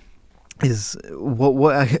question is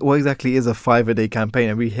what exactly is a 5-a-day campaign?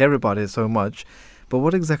 And we hear about it so much, but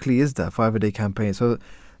what exactly is that 5-a-day campaign? So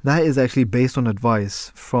that is actually based on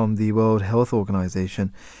advice from the World Health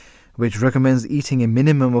Organization, which recommends eating a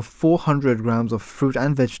minimum of 400 grams of fruit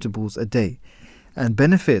and vegetables a day. And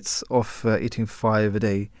benefits of eating 5 a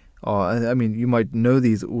day are, you might know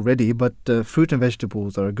these already, but fruit and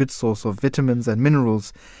vegetables are a good source of vitamins and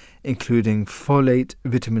minerals, including folate,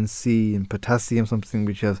 vitamin C, and potassium, something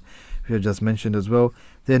which we have just mentioned as well.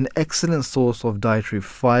 They're an excellent source of dietary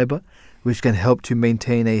fiber, which can help to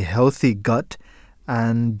maintain a healthy gut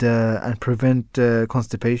and prevent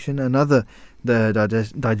constipation and other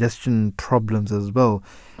digestion problems as well.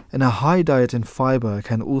 And a high diet in fiber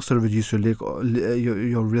can also reduce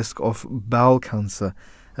your risk of bowel cancer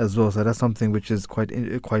as well. So that's something which is quite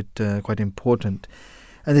important.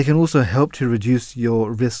 And they can also help to reduce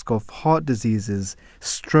your risk of heart diseases,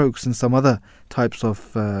 strokes, and some other types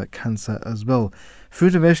of cancer as well.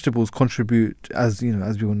 Fruit and vegetables contribute, as we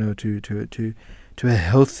all know, to a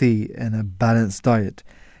healthy and a balanced diet,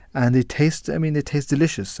 and they taste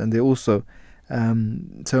delicious, and they also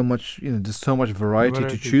so much there's so much variety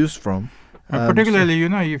to choose from. Particularly,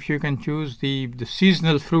 if you can choose the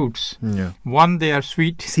seasonal fruits. Yeah. One, they are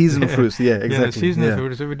sweet. Seasonal fruits, yeah, exactly. Seasonal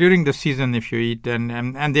fruits. So during the season, if you eat,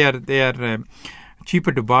 and they are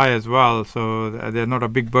cheaper to buy as well, so they're not a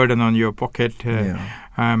big burden on your pocket.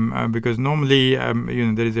 Because normally,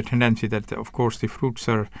 there is a tendency that, of course, the fruits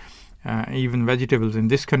are. Even vegetables in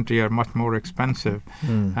this country are much more expensive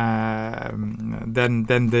than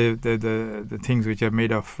the things which are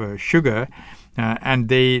made of sugar,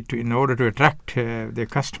 and in order to attract their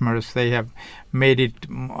customers, they have made it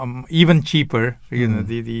even cheaper.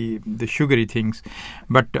 The sugary things,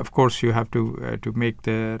 but of course you have to make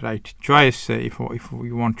the right choice if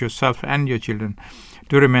you want yourself and your children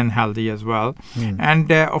to remain healthy as well.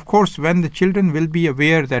 And of course, when the children will be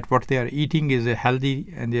aware that what they are eating is healthy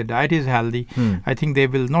and their diet is healthy, I think they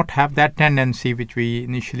will not have that tendency which we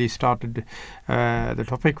initially started the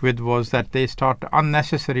topic with, was that they start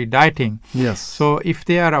unnecessary dieting. Yes. So if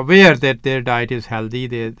they are aware that their diet is healthy,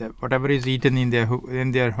 whatever is eaten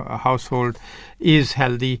in their household is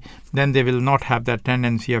healthy, then they will not have that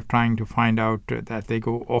tendency of trying to find out that they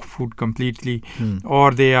go off food completely,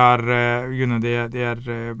 or they are they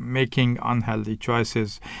are making unhealthy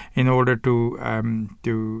choices in order to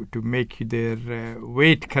make their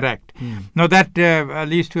weight correct. Now that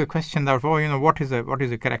leads to a question that what is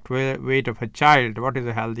the correct weight of a child? What is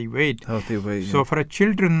a healthy weight? Healthy weight. So for a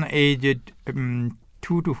children aged 2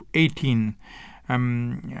 to 18.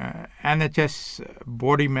 NHS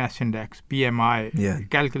body mass index, BMI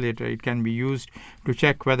calculator, it can be used to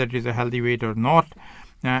check whether it is a healthy weight or not.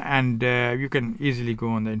 And you can easily go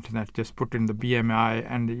on the internet, just put in the BMI,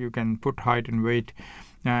 and you can put height and weight,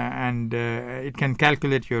 and it can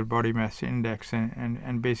calculate your body mass index,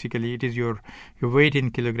 and basically it is your weight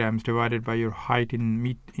in kilograms divided by your height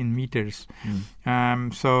in meters.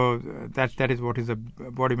 So that is what is a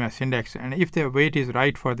body mass index, and if their weight is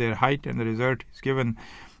right for their height, and the result is given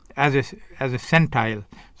as a centile.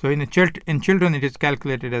 So in children it is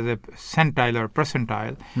calculated as a centile or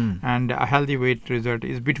percentile, and a healthy weight result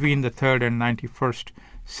is between the 3rd and 91st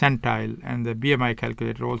centile, and the BMI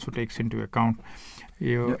calculator also takes into account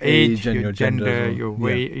your age, your gender, your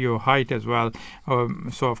weight, your height as well.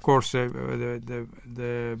 So of course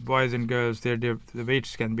the boys and girls, the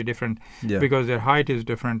weights can be different because their height is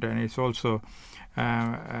different, and it's also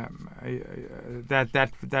that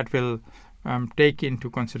will take into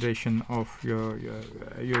consideration of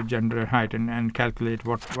your gender and height and calculate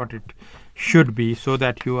what it should be, so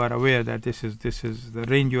that you are aware that this is the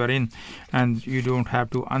range you are in, and you don't have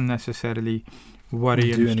to unnecessarily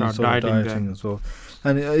worry and start dieting as well.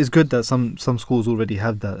 And it's good that some schools already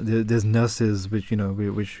have that. There's nurses which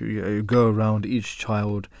go around each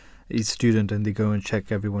child, each student, and they go and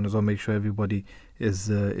check everyone as well, make sure everybody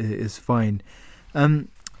is fine.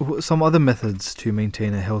 Some other methods to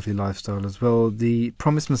maintain a healthy lifestyle as well. The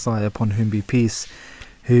Promised Messiah, upon whom be peace,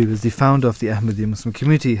 who is the founder of the Ahmadiyya Muslim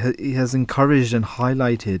community, he has encouraged and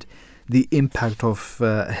highlighted the impact of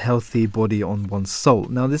a healthy body on one's soul.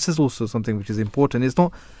 Now, this is also something which is important. It's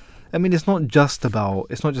not just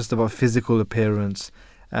about physical appearance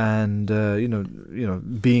and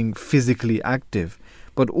being physically active,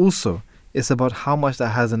 but also it's about how much that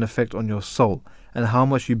has an effect on your soul and how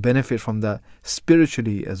much you benefit from that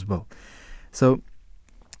spiritually as well. So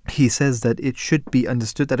he says that it should be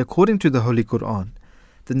understood that according to the Holy Quran,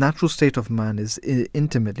 the natural state of man is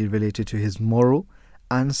intimately related to his moral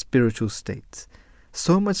and spiritual states,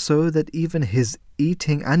 so much so that even his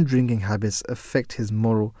eating and drinking habits affect his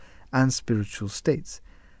moral and spiritual states.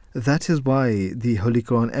 That is why the Holy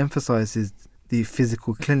Quran emphasizes the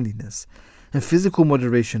physical cleanliness and physical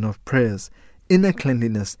moderation of prayers, inner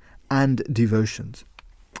cleanliness and devotions.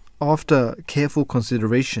 After careful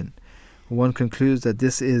consideration, one concludes that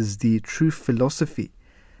this is the true philosophy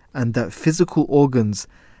and that physical organs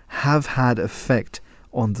have had effect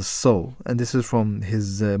on the soul. And this is from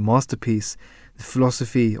his masterpiece, The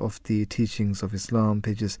Philosophy of the Teachings of Islam,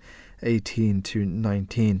 pages 18 to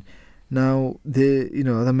 19. Now,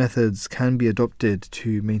 other methods can be adopted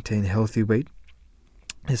to maintain healthy weight,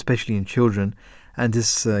 especially in children. And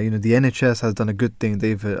this, the NHS has done a good thing.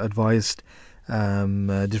 They've advised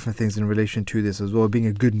different things in relation to this as well, being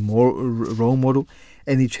a good role model.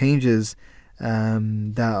 Any changes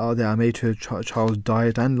that are made to a child's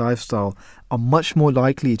diet and lifestyle are much more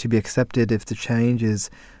likely to be accepted if the changes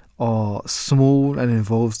are small and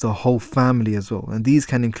involves the whole family as well. And these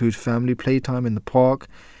can include family playtime in the park,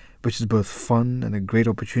 which is both fun and a great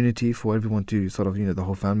opportunity for everyone to the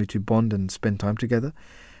whole family to bond and spend time together.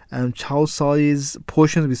 Child size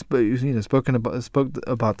portions, we spoke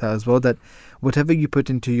about that as well, that whatever you put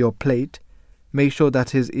into your plate, make sure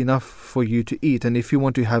that is enough for you to eat. And if you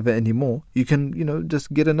want to have any more, you can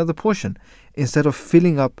just get another portion instead of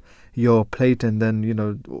filling up your plate and then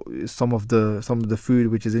some of the food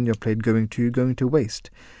which is in your plate going to waste.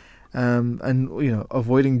 And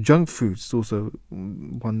avoiding junk foods is also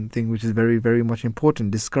one thing which is very, very much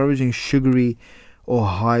important. Discouraging sugary or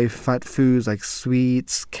high fat foods like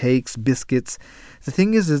sweets, cakes, biscuits. The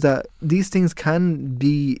thing is that these things can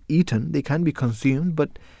be eaten, they can be consumed,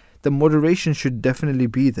 but the moderation should definitely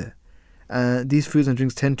be there. These foods and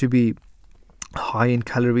drinks tend to be high in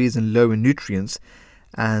calories and low in nutrients,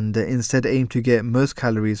 and instead aim to get most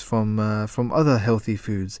calories from other healthy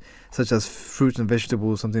foods such as fruits and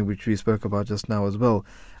vegetables, something which we spoke about just now as well,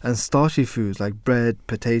 and starchy foods like bread,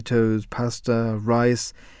 potatoes, pasta,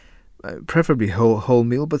 rice, preferably whole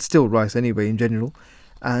meal, but still rice anyway in general,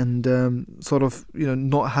 and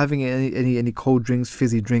not having any cold drinks,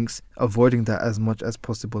 fizzy drinks, avoiding that as much as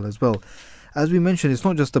possible as well. As we mentioned, it's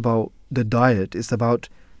not just about the diet, it's about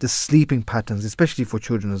the sleeping patterns, especially for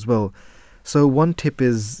children as well. So one tip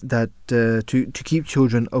is that to keep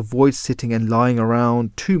children, avoid sitting and lying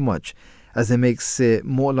around too much, as it makes it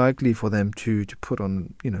more likely for them to put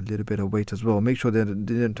on a little bit of weight as well. Make sure that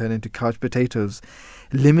they don't turn into couch potatoes.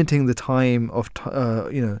 Limiting the time of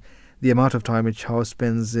the amount of time a child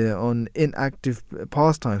spends on inactive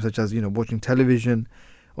pastimes such as watching television,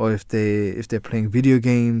 or if they're playing video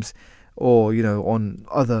games, or on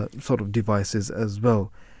other sort of devices as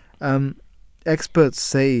well. Experts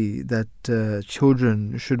say that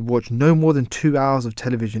children should watch no more than 2 hours of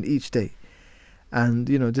television each day. And,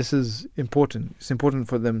 this is important. It's important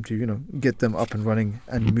for them to, get them up and running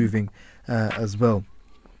and moving as well.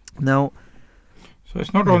 Now, so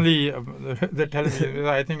it's not only the television,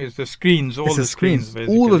 I think it's the screens, all the screens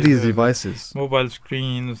basically. All of these devices. Mobile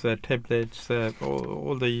screens, tablets,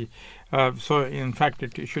 all the... so in fact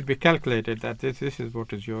it should be calculated that this is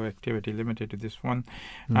what is your activity, limited to this one.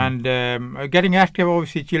 And getting active,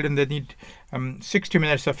 obviously children, they need 60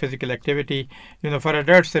 minutes of physical activity. For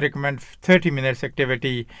adults they recommend 30 minutes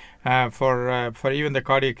activity. For even the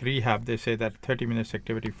cardiac rehab, they say that 30 minutes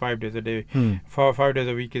activity 5 days a day for 5 days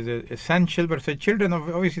a week is essential. But for children,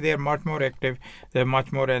 obviously they are much more active, they have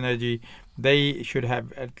much more energy. They should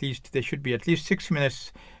be at least 6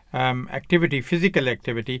 minutes activity, physical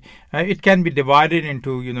activity. It can be divided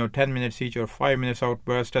into 10 minutes each or 5 minutes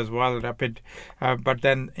outburst as well, rapid. But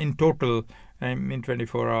then in total, in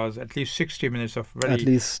 24 hours, at least 60 minutes of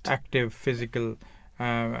very active physical.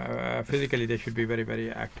 Physically, they should be very,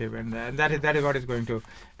 very active, and that is what is going to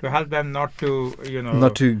help them not to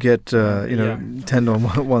get tend on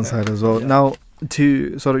one side as well. Now,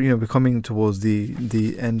 to sort of be coming towards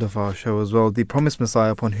the end of our show as well, the promised Messiah,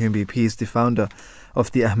 upon whom be peace, the founder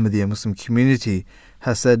of the Ahmadiyya Muslim community,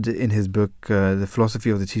 has said in his book, The Philosophy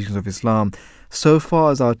of the Teachings of Islam, so far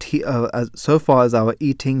as our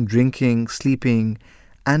eating, drinking, sleeping,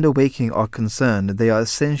 and awaking are concerned, they are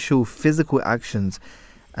essential physical actions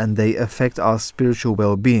and they affect our spiritual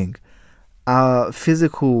well-being. Our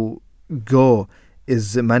physical goal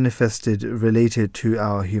is manifested related to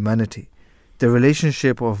our humanity. The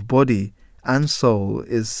relationship of body and soul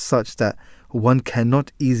is such that one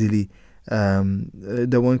cannot explain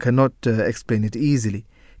it easily.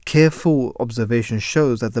 Careful observation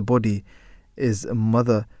shows that the body is a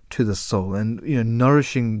mother to the soul, and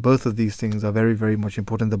nourishing both of these things are very, very much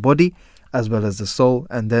important, the body as well as the soul.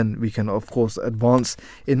 And then we can of course advance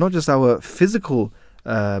in not just our physical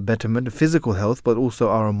betterment, physical health, but also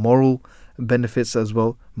our moral benefits as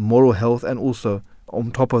well, moral health, and also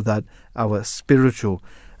on top of that our spiritual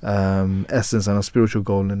essence and our spiritual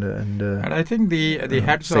goal. And I think the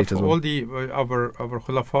heads of all our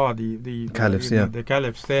khulafa, the caliphs, the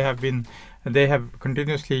caliphs, they have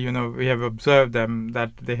continuously, we have observed them that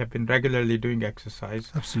they have been regularly doing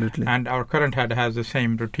exercise. Absolutely. And our current head has the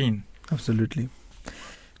same routine. Absolutely.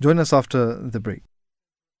 Join us after the break.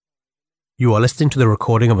 You are listening to the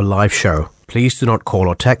recording of a live show. Please do not call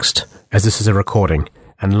or text, as this is a recording,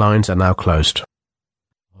 and lines are now closed.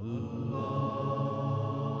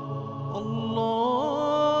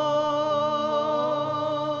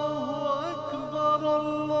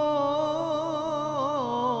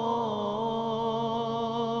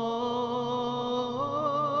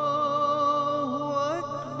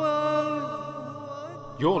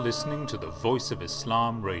 You're listening to the Voice of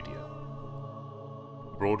Islam Radio,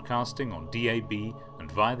 broadcasting on DAB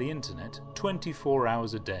and via the internet 24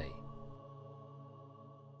 hours a day.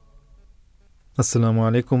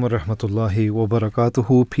 Assalamu alaikum wa rahmatullahi wa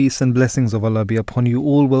barakatuhu. Peace and blessings of Allah be upon you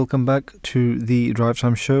all. Welcome back to the Drive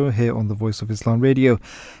Time Show here on the Voice of Islam Radio.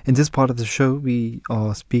 In this part of the show, we're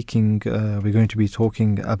going to be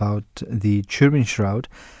talking about the Turin Shroud.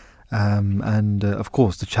 And of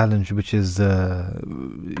course the challenge which is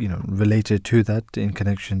related to that, in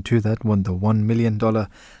connection to that one, the $1 million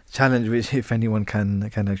challenge, which if anyone can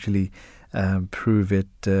actually prove it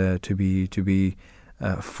to be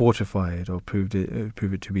fortified or prove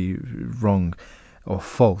it to be wrong or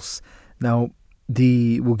false. Now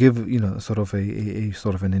we'll give sort of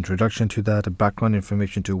an introduction to that, a background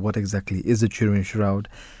information to what exactly is the Turin Shroud,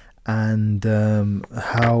 and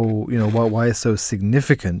how why it's so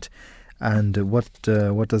significant, and what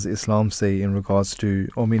does Islam say in regards to,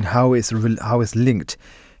 how it's linked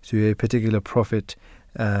to a particular prophet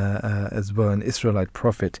as well, an Israelite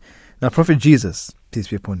prophet. Now, Prophet Jesus, peace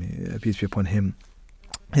be upon him,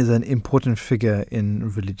 is an important figure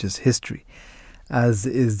in religious history. As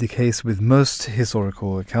is the case with most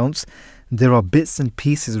historical accounts, there are bits and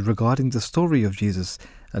pieces regarding the story of Jesus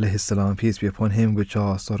alayhi salam, peace be upon him, which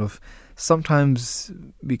are sort of, sometimes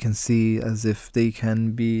we can see as if they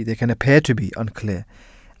can appear to be unclear,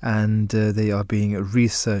 and they are being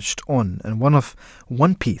researched on. And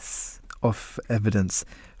one piece of evidence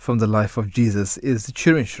from the life of Jesus is the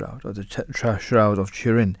Turin Shroud, or the Shroud of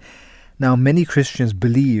Turin. Now, many Christians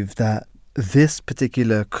believe that this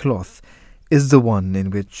particular cloth is the one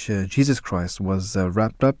in which Jesus Christ was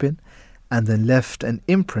wrapped up in, and then left an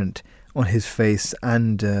imprint on his face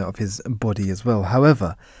and of his body as well.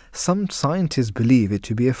 However, some scientists believe it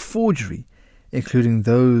to be a forgery, including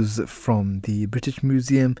those from the British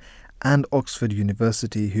Museum and Oxford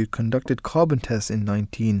University, who conducted carbon tests in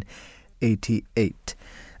 1988.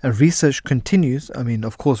 And research continues.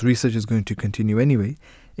 Of course, research is going to continue anyway,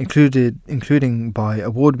 including by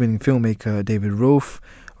award-winning filmmaker David Rolfe,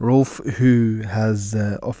 who has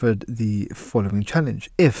offered the following challenge.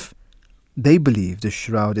 If they believe the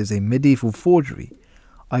shroud is a medieval forgery,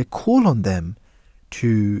 I call on them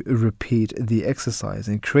to repeat the exercise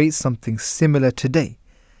and create something similar today.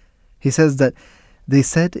 He says that they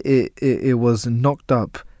said it was knocked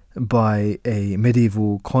up by a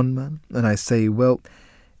medieval conman, and I say, well,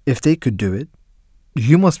 if they could do it,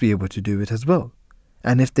 you must be able to do it as well.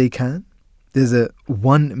 And if they can, there's a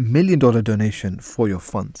 $1 million donation for your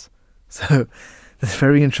funds. So that's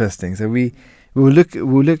very interesting. So we'll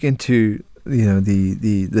look into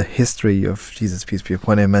the history of Jesus, peace be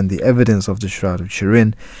upon him, and the evidence of the Shroud of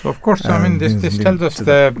Turin. So of course, I mean, this tells us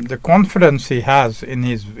the confidence he has in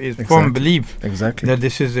his firm belief that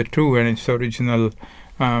this is the true and it's original.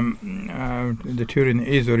 The Turin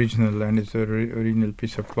is original, and it's a original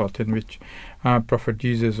piece of cloth in which Prophet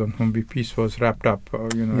Jesus, on whom be peace, was wrapped up.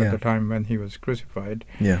 At the time when he was crucified.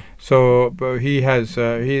 Yeah. So he has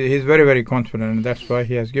he's very, very confident, and that's why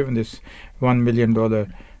he has given this $1 million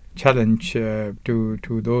challenge to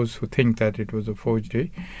those who think that it was a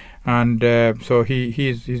forgery, and so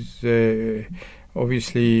he's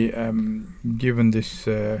obviously given this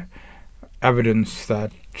evidence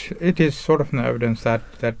that it is sort of an evidence that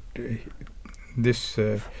this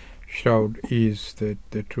shroud is the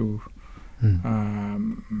true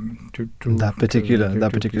that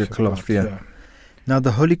particular cloth. Yeah. Now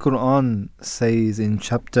the Holy Quran says in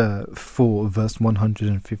chapter 4, verse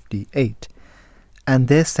 158. And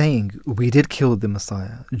they're saying, we did kill the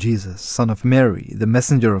Messiah, Jesus, son of Mary, the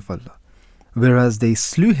messenger of Allah, whereas they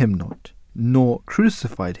slew him not, nor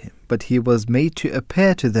crucified him, but he was made to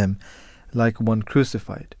appear to them like one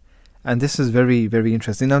crucified. And this is very, very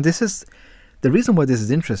interesting. Now, this is the reason why this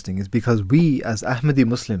is interesting is because we, as Ahmadi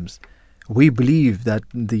Muslims, we believe that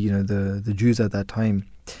the Jews at that time,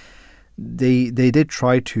 they did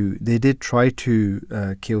try to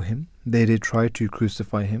kill him. They did try to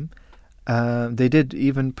crucify him. They did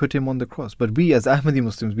even put him on the cross. But we, as Ahmadi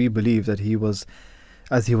Muslims, we believe that he was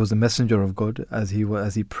a messenger of God, as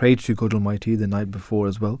he prayed to God Almighty the night before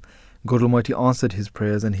as well. God Almighty answered his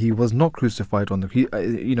prayers, and he was not crucified on the. He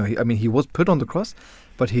was put on the cross,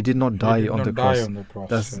 but he did not die on the cross.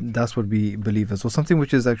 That's what we believe as well. Something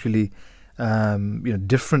which is actually,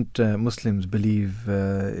 different Muslims believe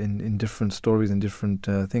in different stories and different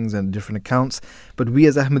things and different accounts. But we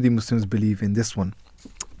as Ahmadi Muslims believe in this one.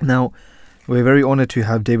 Now, we're very honoured to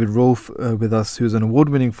have David Rolfe with us, who's an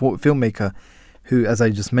award-winning filmmaker who, as I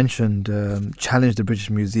just mentioned, challenged the British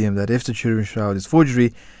Museum that if the Turin Shroud is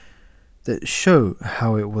forgery, that show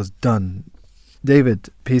how it was done. David,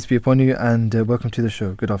 peace be upon you, and welcome to the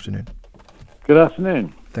show. Good afternoon. Good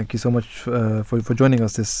afternoon. Thank you so much for joining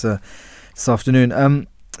us this afternoon.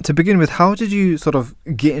 To begin with, how did you sort of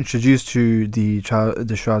get introduced to the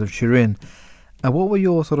Shroud of Turin, and what were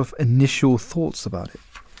your sort of initial thoughts about it?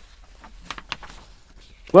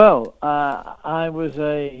 Well, I was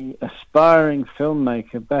an aspiring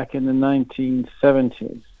filmmaker back in the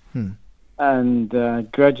 1970s, and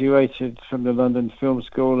graduated from the London Film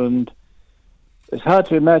School. And it's hard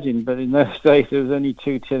to imagine, but in those days there was only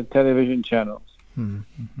two television channels,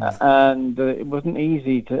 and it wasn't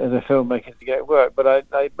easy as a filmmaker to get work. But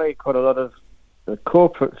I made quite a lot of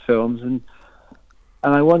corporate films, and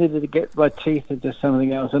I wanted to get my teeth into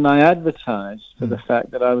something else. And I advertised for the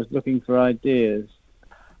fact that I was looking for ideas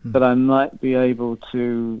that I might be able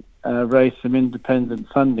to raise some independent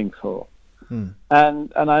funding for.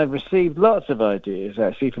 And I've received lots of ideas,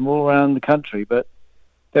 actually, from all around the country, but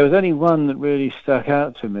there was only one that really stuck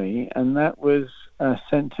out to me, and that was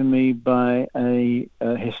sent to me by a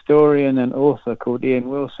historian and author called Ian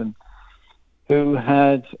Wilson, who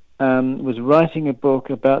was writing a book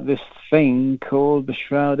about this thing called the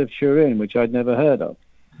Shroud of Turin, which I'd never heard of.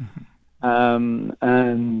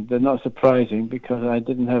 And they're not surprising because I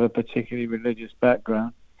didn't have a particularly religious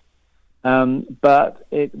background. But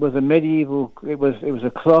it was a medieval. It was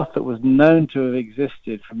a cloth that was known to have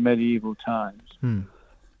existed from medieval times.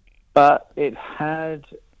 But it had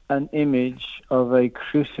an image of a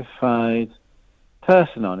crucified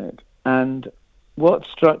person on it. And what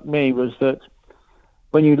struck me was that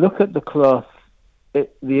when you look at the cloth, the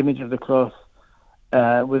image of the cloth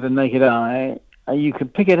with a naked eye, you can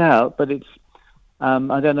pick it out, but it's.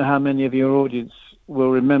 I don't know how many of your audience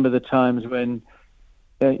will remember the times when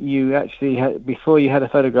you actually had, before you had a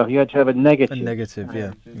photograph, you had to have a negative. A negative,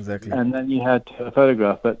 yeah, exactly. And then you had to have a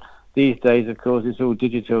photograph. But these days, of course, it's all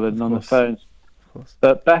digital and on the phones. Of course.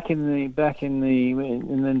 But back in the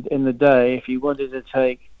day, if you wanted to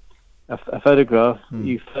take a photograph,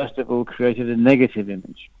 you first of all created a negative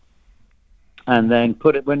image, and then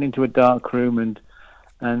went into a dark room and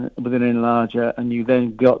with an enlarger, and you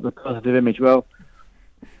then got the positive image. Well,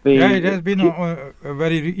 it has been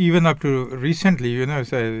very even up to recently.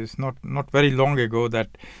 So it's not very long ago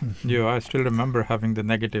that I still remember having the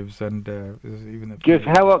negatives, and even.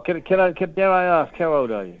 How old? Dare I ask? How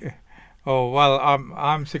old are you? Oh well,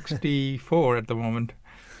 I'm 64 at the moment.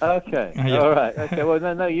 Okay, all right. Okay, well,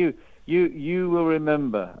 no, you will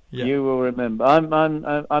remember. Yeah. You will remember.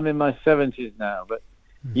 I'm in my 70s now, but.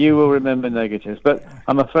 You will remember negatives, but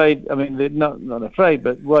I'm afraid. I mean, not afraid,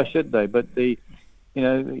 but why should they? But the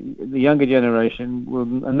the younger generation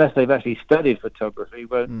will, unless they've actually studied photography,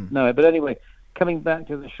 won't know it. But anyway, coming back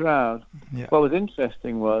to the shroud, what was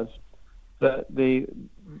interesting was that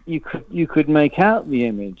you could make out the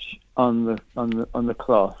image on the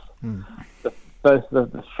cloth, both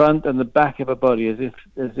the front and the back of a body, as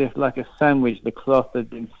if like a sandwich, the cloth had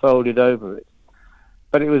been folded over it.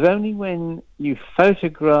 But it was only when you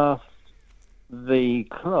photographed the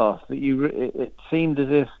cloth that it seemed as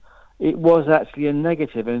if it was actually a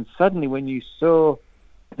negative, and suddenly when you saw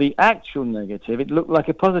the actual negative, it looked like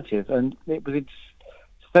a positive, and it's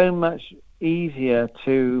so much easier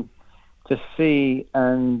to see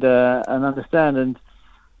and understand. And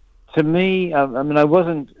to me, I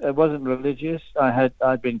wasn't religious.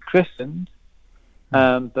 I'd been christened,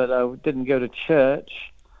 but I didn't go to church.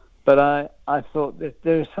 But I thought that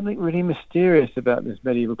there is something really mysterious about this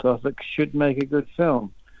medieval cloth that should make a good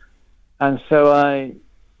film, and so I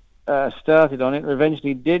started on it.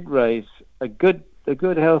 Eventually, did raise a good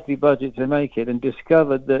healthy budget to make it, and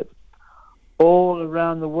discovered that all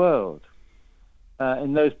around the world,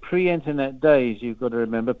 in those pre-internet days, you've got to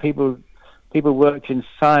remember, people worked in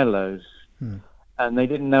silos, and they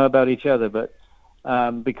didn't know about each other. But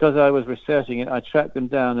because I was researching it, I tracked them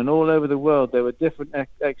down, and all over the world there were different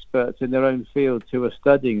experts in their own fields who were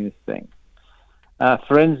studying this thing.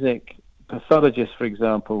 Forensic pathologists, for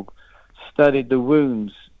example, studied the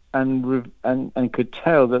wounds and could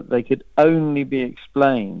tell that they could only be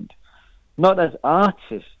explained not as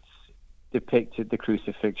artists depicted the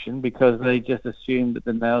crucifixion, because they just assumed that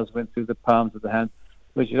the nails went through the palms of the hand,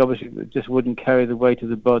 which obviously just wouldn't carry the weight of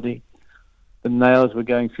the body. The nails were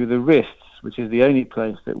going through the wrists, which is the only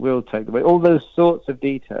place that will take the weight. All those sorts of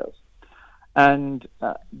details. And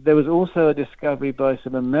there was also a discovery by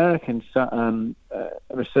some American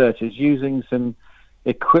researchers using some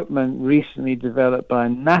equipment recently developed by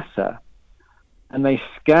NASA, and they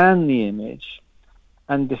scanned the image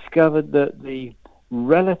and discovered that the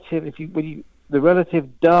relative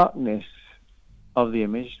darkness of the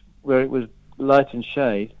image, where it was light and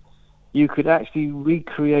shade, you could actually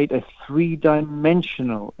recreate a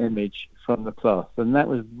three-dimensional image from the cloth, and that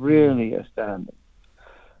was really astounding.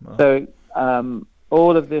 Wow. So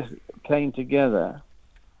all of this came together,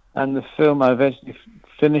 and the film, I eventually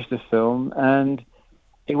finished the film, and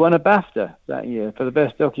it won a BAFTA that year for the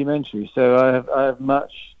best documentary. So I have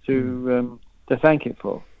much to thank it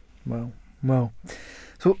for. Wow.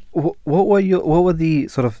 So what were the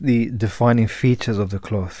sort of the defining features of the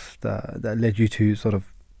cloth that led you to sort of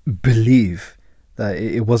believe that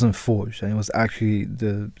it wasn't forged and it was actually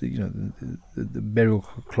the burial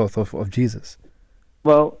cloth of Jesus?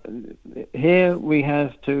 Well, here we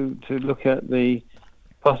have to look at the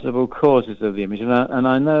possible causes of the image, and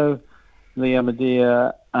I know the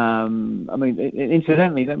Ahmadiyya.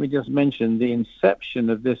 Incidentally, let me just mention the inception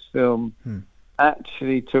of this film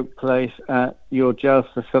actually took place at your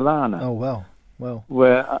Jalsa Salana. Oh wow!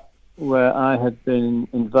 Where I had been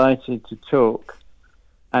invited to talk,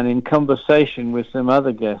 and in conversation with some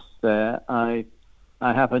other guests there, I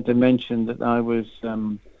happened to mention that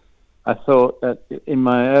I thought that in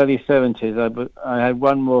my early 70s I had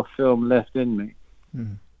one more film left in me.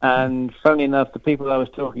 And funnily enough, the people I was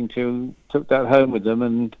talking to took that home with them,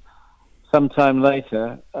 and sometime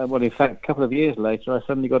later, in fact, a couple of years later, I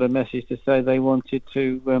suddenly got a message to say they wanted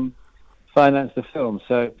to finance the film.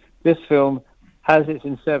 So this film has its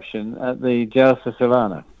inception at the Jalsa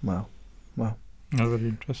Salana. Wow. Very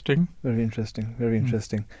interesting. Very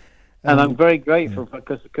interesting. And I'm very grateful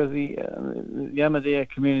because the Ahmadiyya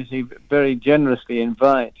community very generously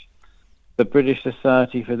invite the British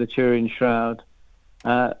Society for the Turin Shroud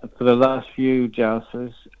for the last few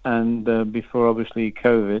Jalsas and before obviously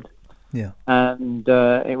COVID. Yeah. And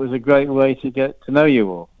it was a great way to get to know you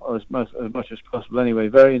all, or as much as possible anyway.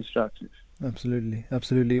 Very instructive. Absolutely.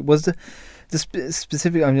 Was the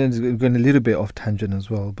specific? I'm going a little bit off tangent as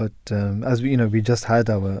well, but as we just had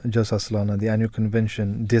our Jalsa Salana, the annual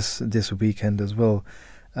convention, this weekend as well.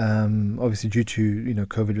 Obviously, due to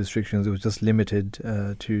COVID restrictions, it was just limited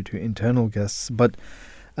to internal guests. But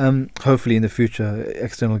hopefully, in the future,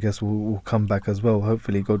 external guests will come back as well.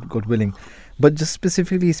 Hopefully, God willing. But just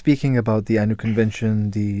specifically speaking about the annual convention,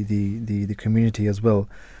 the community as well.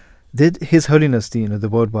 Did His Holiness, the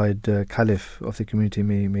worldwide Caliph of the community,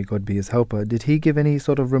 may God be his helper, did he give any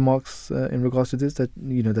sort of remarks in regards to this that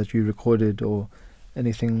you recorded or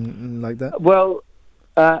anything like that? Well,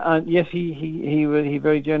 yes, he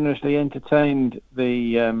very generously entertained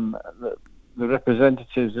the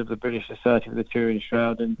representatives of the British Society for the Turin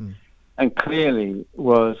Shroud, and clearly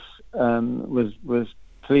was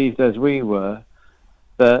pleased as we were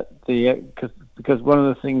that because because one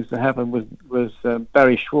of the things that happened was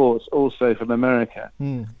Barry Schwartz, also from America,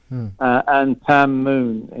 and Pam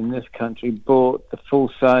Moon in this country bought the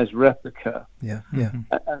full-size replica. Yeah.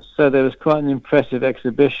 And so there was quite an impressive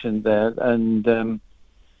exhibition there, and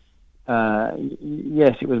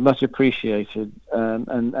yes, it was much appreciated,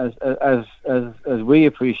 and as we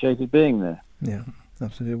appreciated being there. Yeah,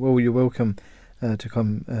 absolutely. Well, you're welcome to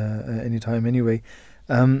come anytime. Anyway,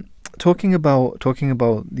 talking about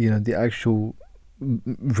the actual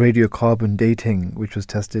radiocarbon dating, which was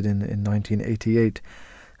tested in 1988.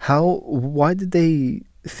 Why did they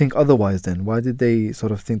think otherwise then? Why did they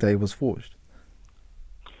sort of think that it was forged?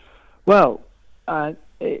 Well,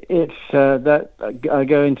 it's that I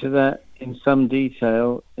go into that in some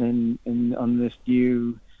detail on this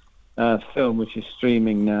new film, which is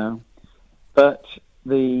streaming now. But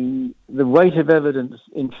the weight of evidence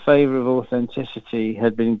in favour of authenticity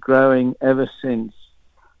had been growing ever since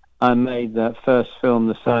I made that first film,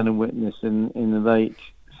 The Silent Witness, in the late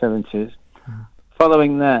 70s.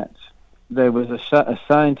 Following that, there was a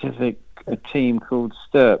scientific team called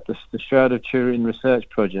STURP, the Shroud of Turin Research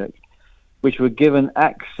Project, which were given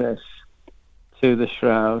access to the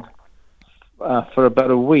shroud for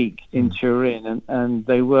about a week in Turin, and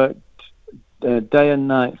they worked day and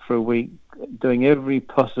night for a week, doing every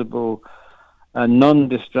possible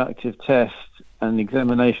non-destructive test and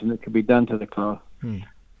examination that could be done to the cloth.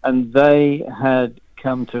 And they had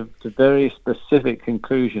come to very specific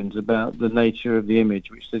conclusions about the nature of the image,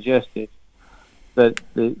 which suggested that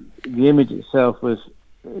the image itself was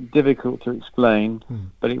difficult to explain,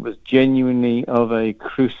 but it was genuinely of a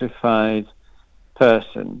crucified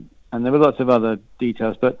person. And there were lots of other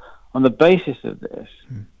details, but on the basis of this,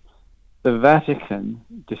 the Vatican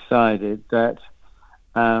decided that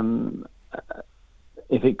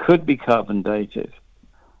if it could be carbon dated,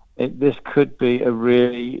 this could be a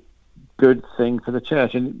really good thing for the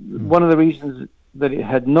church. And one of the reasons that it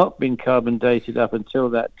had not been carbon dated up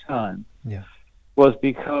until that time was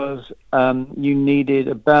because you needed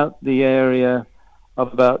about the area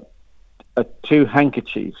of about 2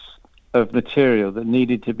 handkerchiefs of material that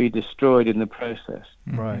needed to be destroyed in the process.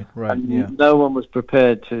 Right. And no one was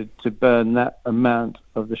prepared to burn that amount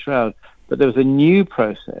of the shroud. But there was a new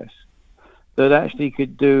process that actually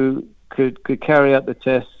could carry out the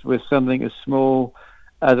tests with something as small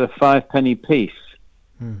as a 5-penny piece.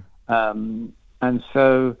 And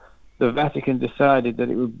so the Vatican decided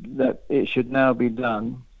that it should now be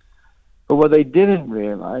done. But what they didn't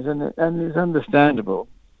realize, and it's understandable,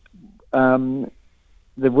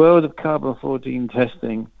 the world of carbon-14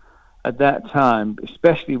 testing at that time,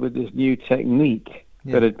 especially with this new technique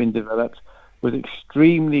that had been developed, was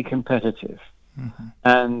extremely competitive.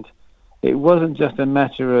 And it wasn't just a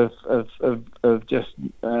matter of just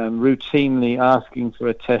routinely asking for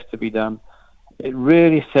a test to be done. It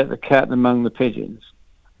really set the cat among the pigeons.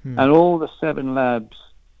 And all the 7 labs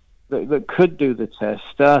that could do the test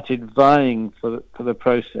started vying for the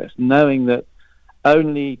process, knowing that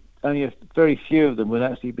only a very few of them would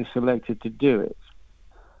actually be selected to do it.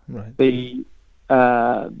 Right. The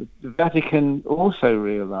Vatican also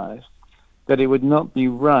realized that it would not be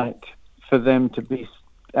right for them to be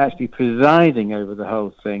actually presiding over the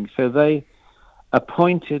whole thing, so they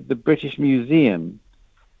appointed the British Museum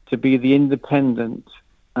to be the independent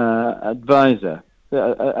advisor,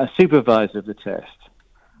 a supervisor of the test,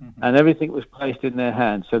 and everything was placed in their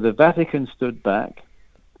hands. So the Vatican stood back,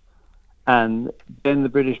 and then the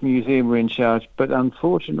British Museum were in charge. But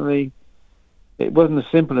unfortunately, it wasn't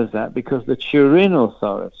as simple as that, because the Turin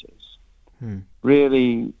authorities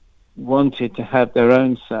really wanted to have their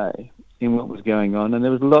own say in what was going on, and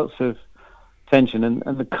there was lots of tension.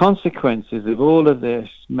 And the consequences of all of this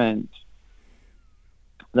meant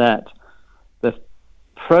that the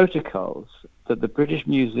protocols that the British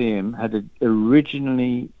Museum had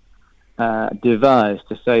originally devised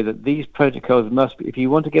to say that these protocols must be, if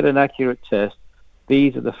you want to get an accurate test,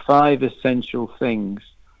 these are the 5 essential things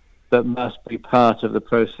that must be part of the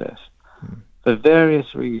process. For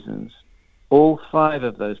various reasons, all 5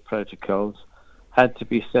 of those protocols had to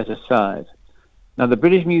be set aside. Now, the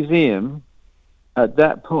British Museum at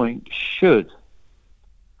that point should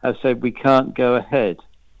have said, we can't go ahead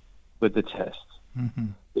with the test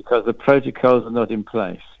because the protocols are not in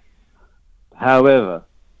place. However,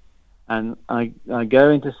 and I go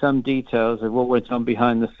into some details of what went on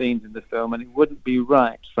behind the scenes in the film, and it wouldn't be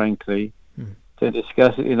right, frankly, to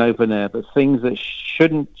discuss it in open air, but things that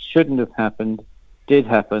shouldn't have happened did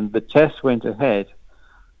happen. The tests went ahead,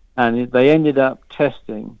 and they ended up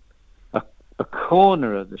testing a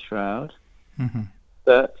corner of the shroud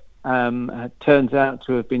that turns out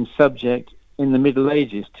to have been subject in the Middle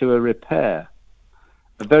Ages to a repair.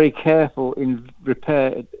 very careful in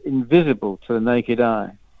repair, invisible to the naked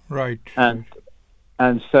eye. Right.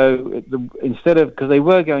 And so instead of, because they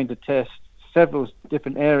were going to test several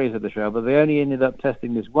different areas of the shroud, but they only ended up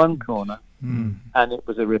testing this one corner, and it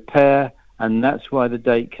was a repair, and that's why the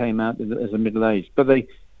date came out as a middle age. But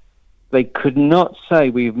they could not say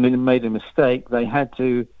we've made a mistake. They had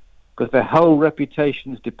to, because their whole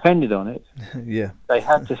reputations depended on it. Yeah. They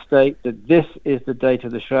had to state that this is the date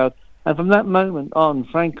of the shroud. And from that moment on,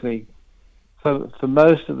 frankly, for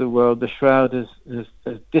most of the world, the shroud has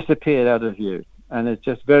disappeared out of view. And there's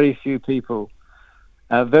just very few people,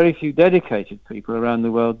 very few dedicated people around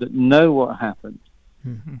the world that know what happened,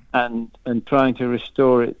 and trying to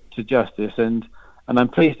restore it to justice. And I'm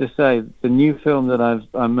pleased to say the new film that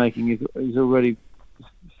I'm making is already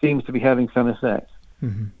seems to be having some effect.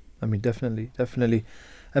 I mean, definitely.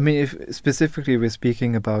 I mean, if specifically we're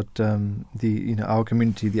speaking about our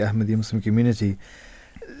community, the Ahmadiyya Muslim community.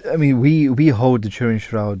 I mean, we hold the Turin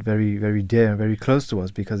Shroud very, very dear and very close to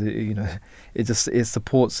us because it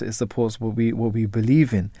supports what we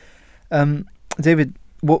believe in. David,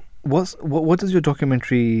 what does your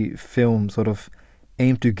documentary film sort of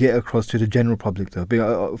aim to get across to the general public, though?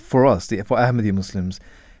 Because, for us, for Ahmadiyya Muslims,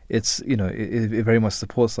 it's it very much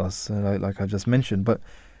supports us, like I just mentioned. But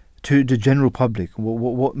to the general public,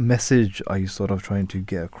 what message are you sort of trying to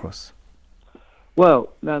get across?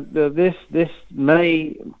 Well, now this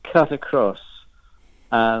may cut across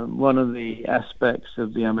one of the aspects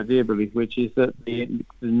of the Ahmadiyya belief, which is that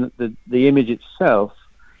the image itself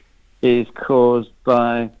is caused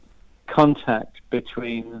by contact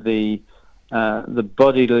between the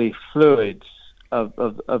bodily fluids of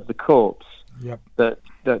the corpse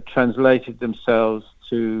that translated themselves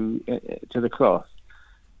to the cloth.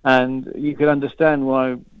 And you could understand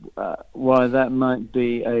why that might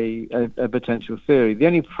be a potential theory. The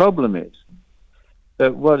only problem is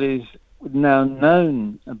that what is now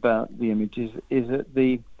known about the image is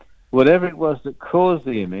that whatever it was that caused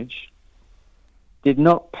the image did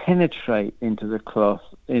not penetrate into the cloth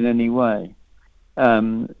in any way.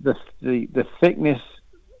 The thickness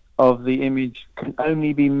of the image can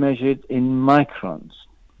only be measured in microns,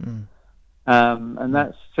 and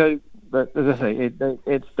that's so. But as I say,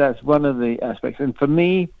 that's one of the aspects. And for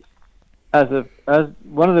me, as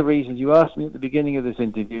one of the reasons you asked me at the beginning of this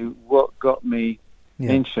interview, what got me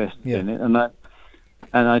interested in it, and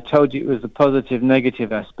I told you it was the positive,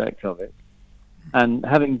 negative aspect of it. And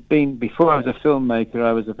having been, before I was a filmmaker,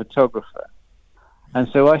 I was a photographer, and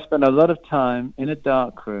so I spent a lot of time in a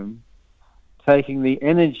dark room, taking the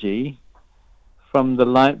energy from the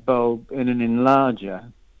light bulb in an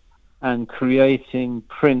enlarger and creating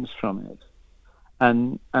prints from it,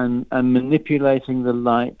 and manipulating the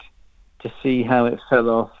light to see how it fell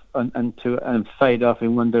off and fade off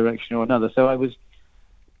in one direction or another. So I was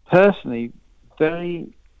personally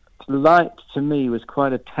light to me was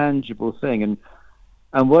quite a tangible thing,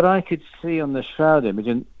 and what I could see on the shroud image,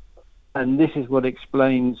 and this is what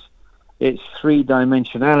explains its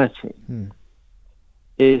three-dimensionality,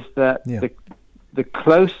 is that the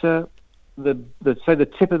closer say the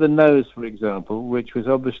tip of the nose, for example, which was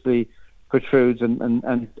obviously protrudes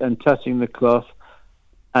and touching the cloth,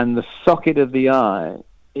 and the socket of the eye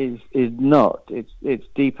is not. It's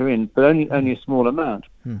deeper in, but only a small amount.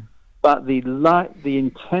 But the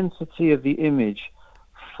intensity of the image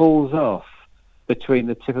falls off between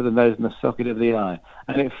the tip of the nose and the socket of the eye,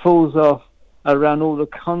 and it falls off around all the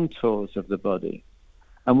contours of the body.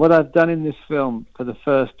 And what I've done in this film for the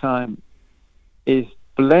first time is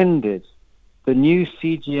blended the new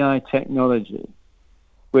CGI technology,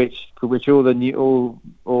 for which all the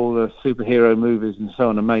superhero movies and so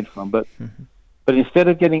on are made from. But instead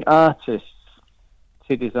of getting artists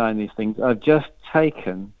to design these things, I've just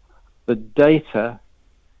taken the data,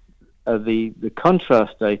 the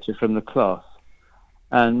contrast data from the cloth,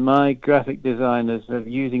 and my graphic designers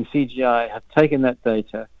using CGI have taken that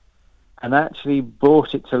data and actually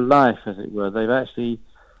brought it to life, as it were. They've actually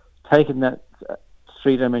taken that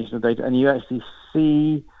three-dimensional data, and you actually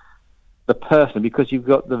see the person, because you've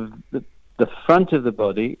got the front of the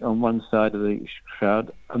body on one side of the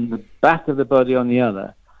shroud and the back of the body on the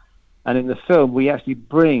other. And in the film, we actually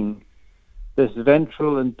bring this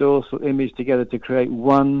ventral and dorsal image together to create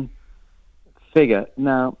one figure.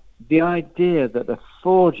 Now, the idea that a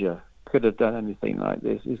forger could have done anything like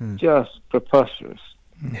this is just preposterous.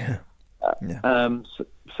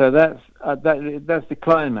 So that's the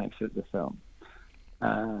climax of the film.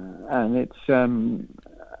 And it's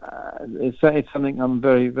something I'm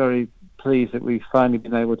very, very pleased that we've finally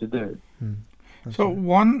been able to do. So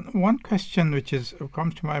one question which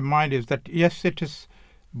comes to my mind is that yes, it is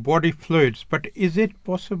body fluids. But is it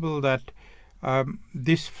possible that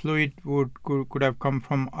this fluid could have come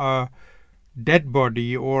from a dead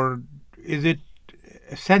body, or is it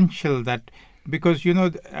essential that, because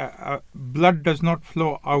blood does not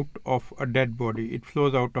flow out of a dead body, it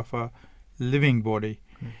flows out of a living body.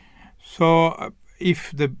 So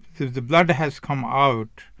if the blood has come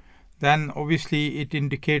out, then obviously it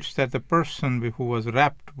indicates that the person who was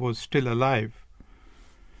wrapped was still alive.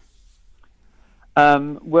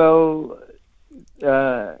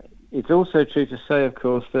 It's also true to say, of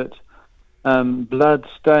course, that blood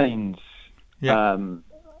stains on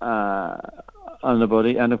the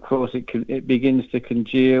body, and of course it begins to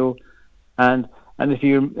congeal, and if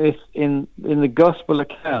in the gospel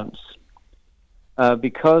accounts,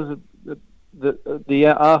 because the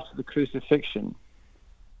after the crucifixion,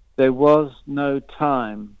 there was no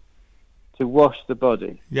time to wash the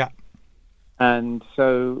body. Yeah. And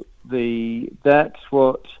so that's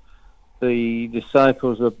what the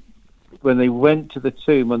disciples were, when they went to the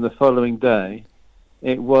tomb on the following day,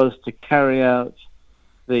 it was to carry out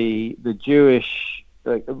the Jewish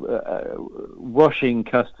washing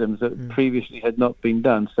customs that previously had not been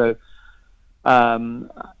done. So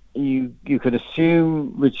you can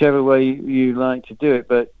assume whichever way you like to do it,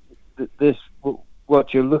 but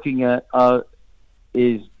what you're looking at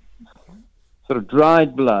is sort of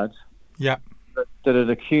dried blood. Yeah. That had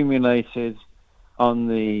accumulated on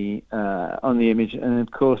the image, and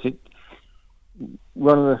of course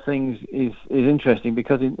one of the things is interesting,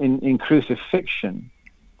 because in crucifixion,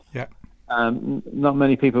 not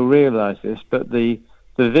many people realize this, but the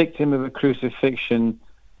victim of a crucifixion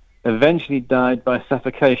eventually died by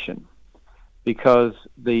suffocation, because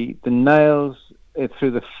the nails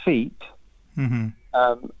through the feet and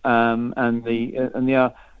the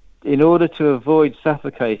arm, in order to avoid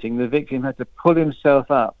suffocating, the victim had to pull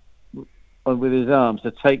himself up with his arms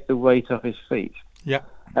to take the weight off his feet. Yeah.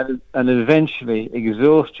 And eventually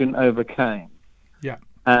exhaustion overcame. Yeah.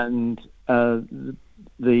 And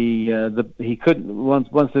he couldn't,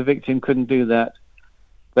 once the victim couldn't do that,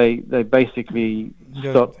 they basically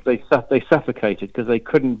stopped. They suffocated because they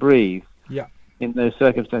couldn't breathe. Yeah. In those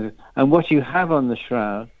circumstances. And what you have on the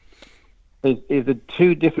shroud is the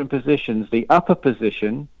two different positions: the upper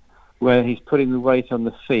position, where he's putting the weight on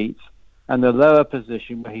the feet, and the lower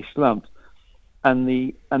position where he slumped, and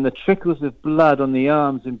the trickles of blood on the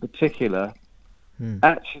arms in particular,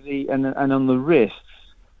 actually, and on the wrists,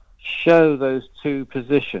 show those two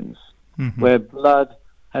positions where blood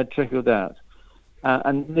had trickled out.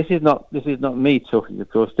 And this is not me talking, of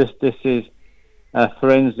course. This is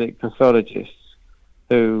forensic pathologists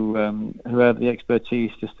who have the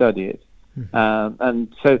expertise to study it,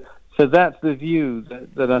 and so that's the view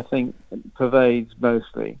that I think pervades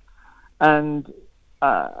mostly. And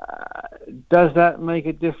does that make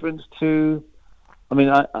a difference to? I mean,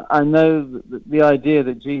 I know the idea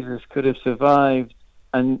that Jesus could have survived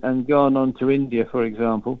and gone on to India, for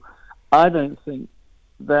example. I don't think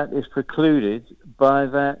that is precluded by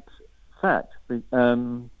that fact. But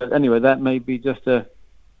anyway, that may be just an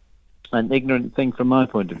ignorant thing from my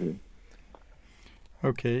point of view.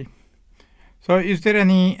 Okay. So is there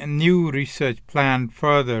any new research planned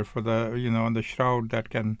further for on the shroud that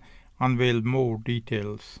can unveil more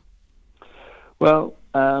details? Well,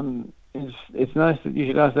 it's nice that you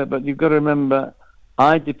should ask that, but you've got to remember,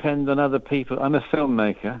 I depend on other people. I'm a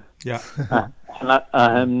filmmaker. Yeah. And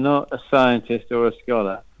I am not a scientist or a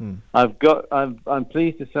scholar. I'm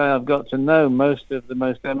pleased to say I've got to know most of the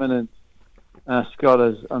most eminent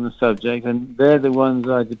scholars on the subject, and they're the ones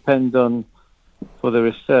I depend on for the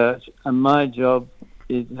research, and my job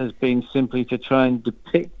has been simply to try and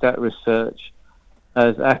depict that research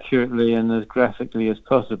as accurately and as graphically as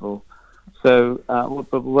possible. So,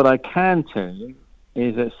 but what I can tell you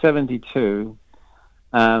is at 72,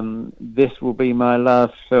 this will be my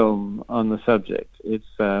last film on the subject. It's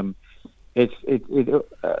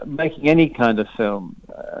making any kind of film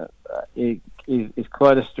is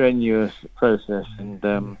quite a strenuous process,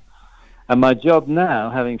 and my job now,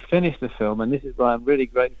 having finished the film, and this is why I'm really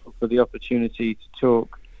grateful for the opportunity to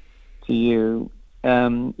talk to you,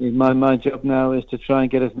 my job now is to try and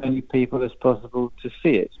get as many people as possible to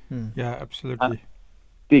see it. Yeah, absolutely.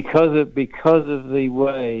 Because of the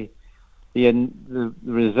way the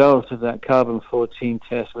result of that carbon-14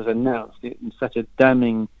 test was announced in such a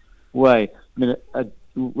damning way. I mean,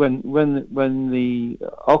 when the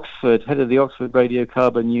head of the Oxford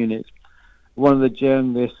radiocarbon unit, one of the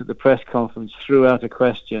journalists at the press conference threw out a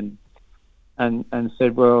question and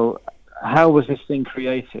said, well, how was this thing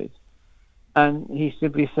created? And he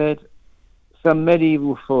simply said, some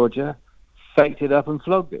medieval forger faked it up and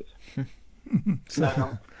flogged it.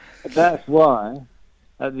 Now, that's why,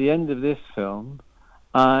 at the end of this film,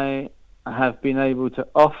 I have been able to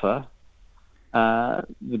offer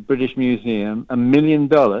the British Museum $1 million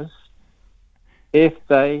if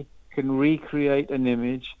they can recreate an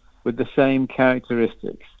image with the same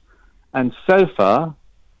characteristics. And so far,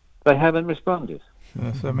 they haven't responded.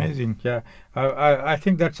 That's amazing. Yeah, I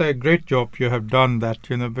think that's a great job you have done. That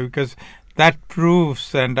because that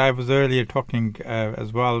proves, and I was earlier talking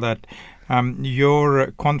as well, that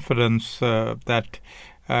your confidence that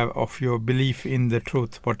of your belief in the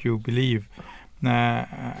truth, what you believe.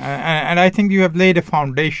 And I think you have laid a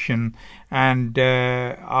foundation, and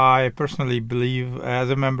I personally believe, as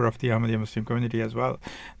a member of the Ahmadiyya Muslim community as well,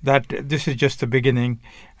 that this is just the beginning,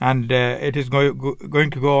 and it is going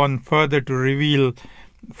to go on further to reveal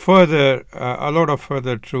further a lot of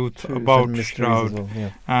further truth about Shroud. Well,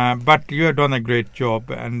 yeah. But you have done a great job,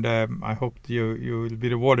 and I hope you will be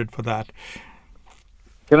rewarded for that.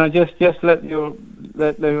 Can I just let your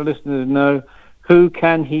listeners know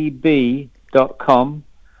whocanhebe.com?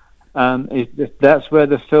 That's where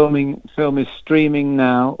the film is streaming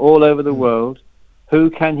now all over the world.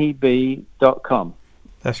 Whocanhebe.com.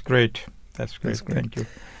 That's great. Thank you.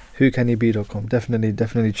 Whocanhebe.com.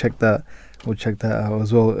 Definitely check that. We'll check that out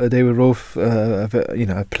as well. David Rofe, a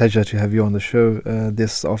pleasure to have you on the show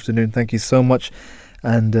this afternoon. Thank you so much.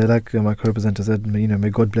 And like my co-presenter said, may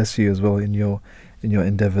God bless you as well in your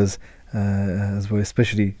endeavors as well,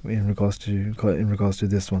 especially in regards to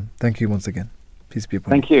this one. Thank you once again. Peace be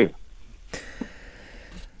upon you. Thank you.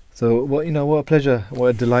 So, what a pleasure, what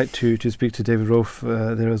a delight to speak to David Rofe.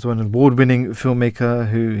 There is one award-winning filmmaker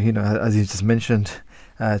who, as you just mentioned,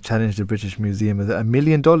 challenged the British Museum with $1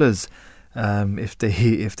 million if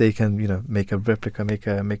they can, make a replica, make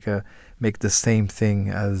the same thing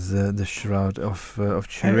as the Shroud of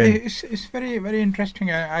Turin. It's very, very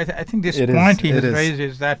interesting. I think this point he has raised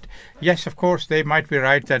is that, yes, of course, they might be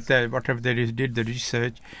right that whatever they did the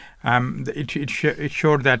research, it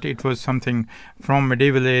showed that it was something from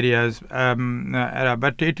medieval areas, era,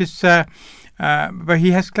 but it is. But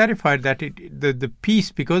he has clarified that the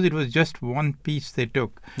piece, because it was just one piece they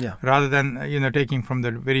took, rather than taking from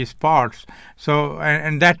the various parts. So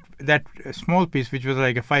and that small piece, which was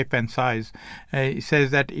like a 5-pen size, he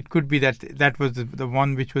says that it could be that was the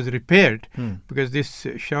one which was repaired, because this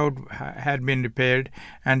shroud had been repaired,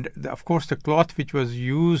 and of course the cloth which was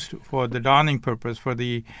used for the darning purpose for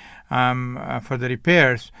the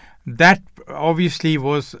repairs, that obviously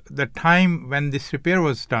was the time when this repair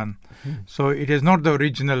was done. So it is not the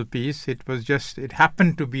original piece. It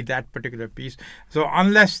happened to be that particular piece. So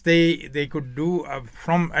unless they could do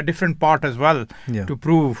from a different part as well to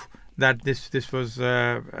prove that this was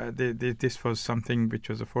something which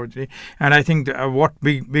was a forgery. And I think what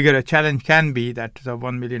bigger a challenge can be, that the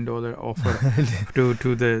 $1 million offer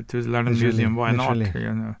to the London Museum. Why not?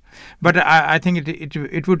 But I think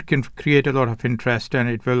it would create a lot of interest, and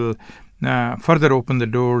it will further open the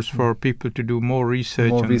doors for people to do more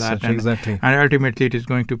research on that. Exactly. And ultimately, it is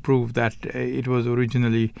going to prove that it was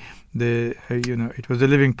originally it was a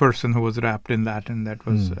living person who was wrapped in that, and that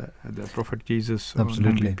was the Prophet Jesus,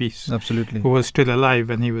 absolutely, peace, absolutely, who was still alive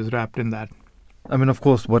when he was wrapped in that. I mean, of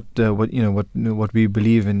course, what we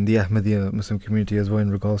believe in the Ahmadiyya Muslim community as well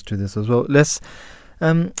in regards to this as well. Let's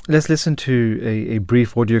listen to a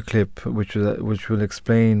brief audio clip which will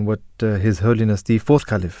explain what His Holiness the Fourth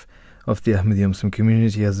Caliph of the Ahmadiyya Muslim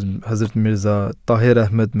community, Hazrat Mirza Tahir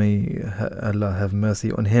Ahmad, may Allah have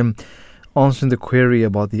mercy on him, answering the query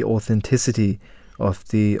about the authenticity of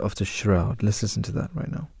the shroud. Let's listen to that right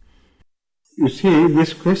now. You see,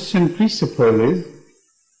 this question presupposes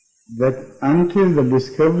that until the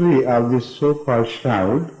discovery of this so-called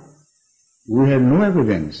shroud, we had no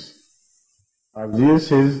evidence of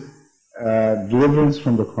Jesus' deliverance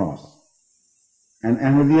from the cross. And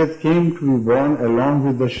Ahmadiyyat came to be born along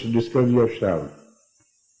with the discovery of shroud.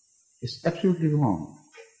 It's absolutely wrong.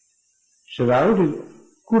 Shroud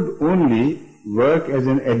could only work as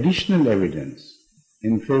an additional evidence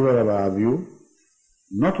in favor of our view,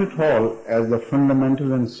 not at all as the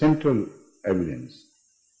fundamental and central evidence.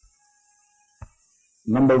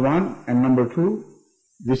 Number one and number two,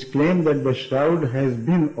 this claim that the shroud has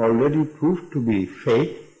been already proved to be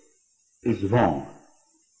fake is wrong.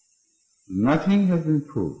 Nothing has been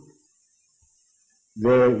proved.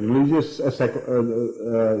 There are religious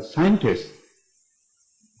scientists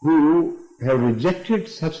who have rejected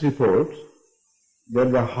such reports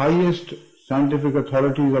that the highest scientific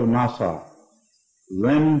authorities of NASA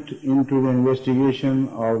went into the investigation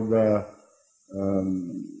of the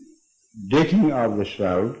dating of the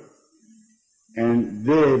shroud, and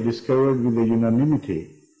they discovered with the unanimity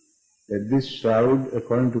that this shroud,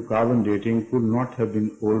 according to carbon dating, could not have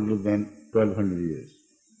been older than 1200 years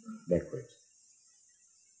backwards.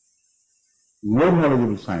 More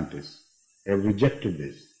knowledgeable scientists have rejected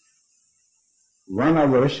this. One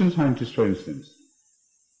of the Russian scientists, for instance,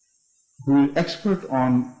 who is expert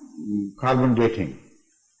on carbon dating,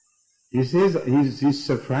 he says he's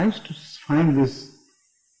surprised to find this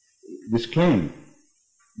claim,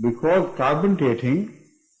 because carbon dating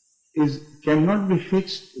cannot be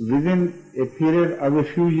fixed within a period of a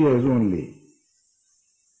few years only.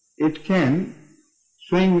 It can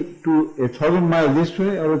swing to 1,000 miles this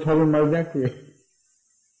way or 1,000 miles that way.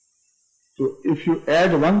 So if you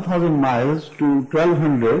add 1,000 miles to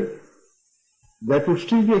 1,200, that would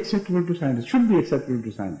still be acceptable to scientists, should be acceptable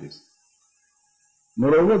to scientists.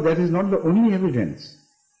 Moreover, that is not the only evidence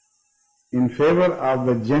in favor of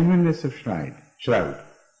the genuineness of shroud.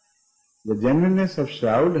 The genuineness of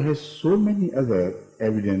shroud has so many other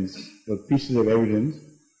evidence, or pieces of evidence,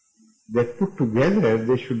 that put together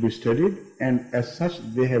they should be studied, and as such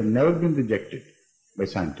they have never been rejected by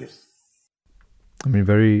scientists. I mean,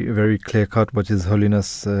 very, very clear-cut what His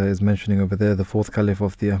Holiness is mentioning over there. The fourth Caliph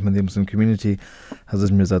of the Ahmadiyya Muslim community,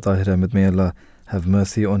 Hazrat Mirza Tahir Ahmad, may Allah have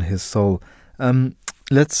mercy on his soul.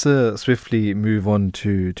 Let's swiftly move on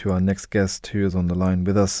to our next guest, who is on the line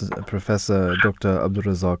with us, Professor Dr. Abdul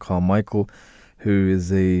Razak Carmichael, who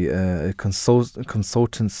is a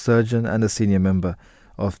consultant surgeon and a senior member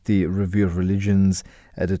of the Review of Religions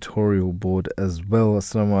editorial board as well.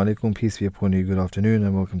 Assalamu alaikum, peace be upon you. Good afternoon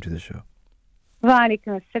and welcome to the show. Wa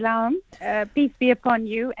alaikum assalam. Peace be upon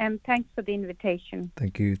you, and thanks for the invitation.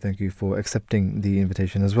 Thank you for accepting the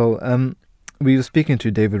invitation as well. We were speaking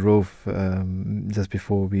to David Rove just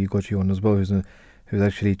before we got you on as well, who's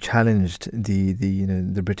actually challenged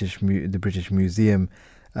the British Museum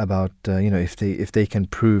about if they can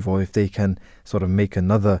prove, or if they can sort of make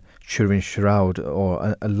another Turin shroud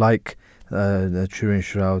or a like the Turin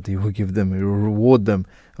shroud, he will reward them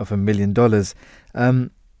of $1 million.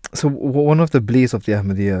 So one of the beliefs of the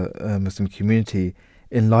Ahmadiyya Muslim community,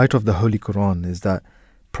 in light of the Holy Quran, is that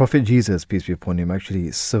Prophet Jesus, peace be upon him, actually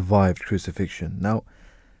survived crucifixion. Now,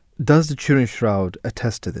 does the Turin shroud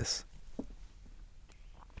attest to this?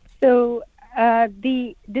 So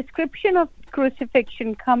the description of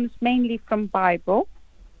crucifixion comes mainly from Bible,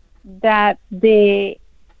 that the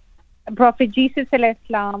Prophet Jesus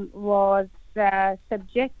ﷺ was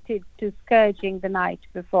subjected to scourging the night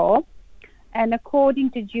before. And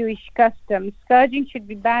according to Jewish custom, scourging should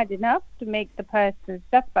be bad enough to make the person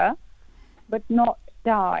suffer, but not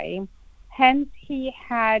die. Hence, he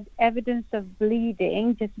had evidence of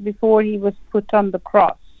bleeding just before he was put on the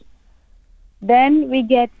cross. Then we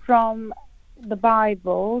get from the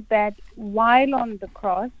Bible that while on the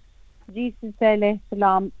cross, Jesus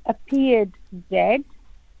ﷺ appeared dead,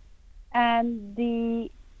 and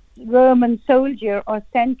the Roman soldier or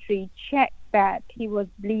sentry checked that he was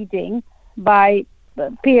bleeding by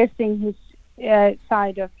piercing his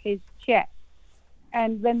side of his chest.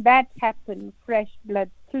 And when that happened, fresh blood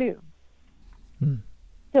flew.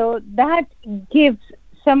 So that gives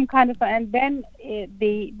some kind of, and then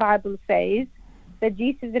the Bible says that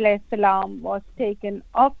Jesus ﷺ was taken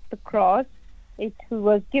off the cross. It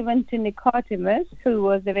was given to Nicodemus, who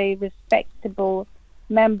was a very respectable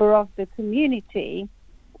member of the community.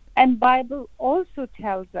 And Bible also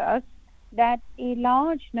tells us that a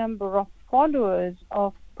large number of followers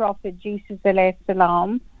of Prophet Jesus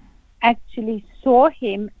ﷺ actually saw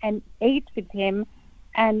him and ate with him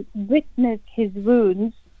and witnessed his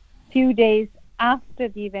wounds few days after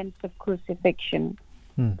the events of crucifixion.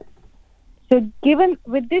 So given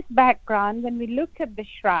with this background, when we look at the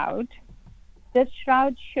shroud, does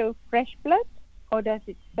shroud show fresh blood or does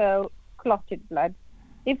it show clotted blood?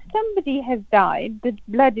 If somebody has died, the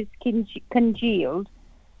blood is congealed,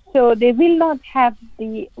 so they will not have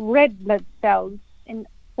the red blood cells in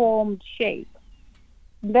formed shape.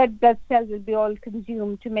 Red blood cells will be all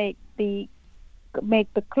consumed to make the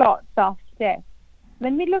clots after death.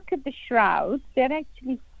 When we look at the shrouds, they're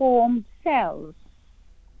actually formed cells.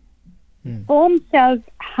 Formed cells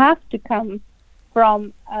have to come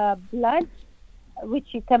from blood,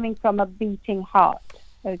 which is coming from a beating heart.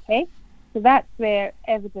 Okay, so that's where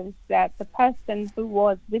evidence that the person who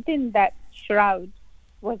was within that shroud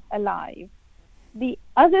was alive. The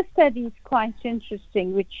other study is quite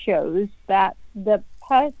interesting, which shows that the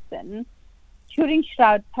person, Turin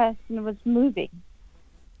shroud person, was moving.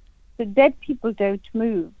 So dead people don't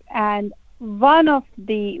move. And when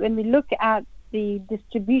we look at the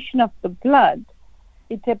distribution of the blood,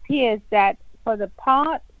 it appears that for the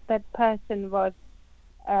part that person was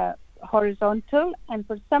horizontal, and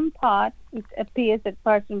for some part it appears that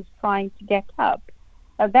person was trying to get up.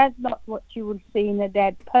 Now that's not what you will see in a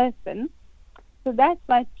dead person. So that's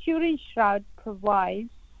why Turin Shroud provides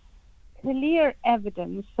clear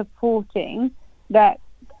evidence supporting that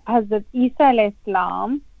Hazrat Isa alayhi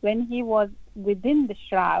salam, when he was within the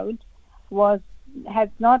shroud, has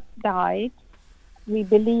not died. We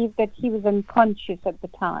believe that he was unconscious at the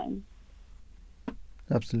time.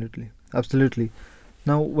 Absolutely.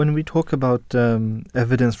 Now, when we talk about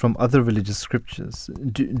evidence from other religious scriptures,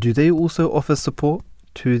 do they also offer support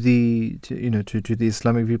to the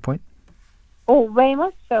Islamic viewpoint? Oh, very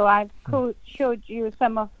much so. I've showed you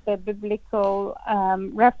some of the biblical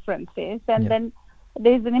references, and then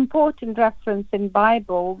there's an important reference in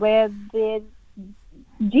Bible where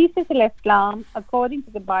Jesus al-Islam, according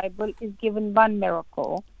to the Bible, is given one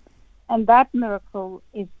miracle, and that miracle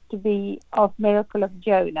is to be of miracle of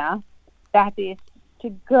Jonah, that is to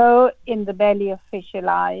go in the belly of fish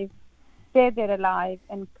alive, stay there alive,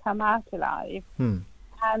 and come out alive.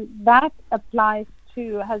 And that applies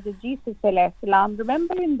to Hazrat Jesus alayhi salam.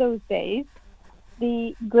 Remember, in those days,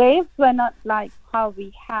 the graves were not like how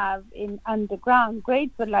we have in underground.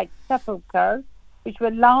 Graves were like sepulchres, which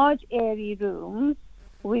were large, airy rooms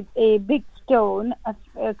with a big stone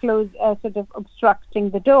sort of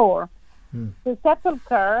obstructing the door. The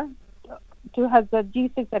sepulchre to Hazrat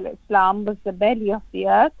Jesus alayhi salam was the belly of the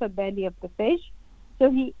earth, the belly of the fish. So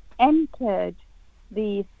he entered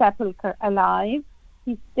the sepulchre alive.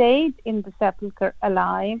 He stayed in the sepulchre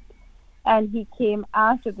alive, and he came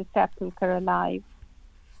out of the sepulchre alive.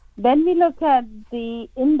 Then we look at the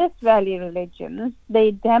Indus Valley religions.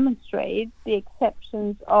 They demonstrate the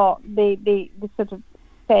exceptions, or they sort of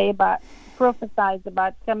prophesize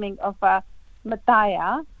about coming of a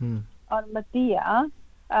Messiah or Messiah,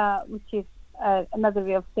 which is another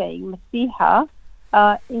way of saying Messiah,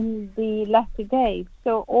 in the latter days.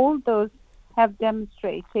 So all those have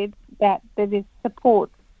demonstrated that there is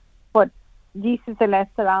support for Jesus alayhi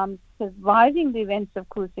salam surviving the events of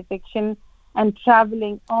crucifixion and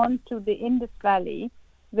traveling on to the Indus Valley,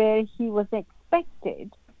 where he was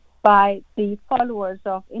expected by the followers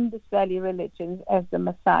of Indus Valley religions as the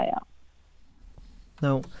Messiah.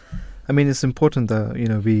 Now, I mean, it's important that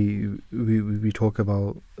we talk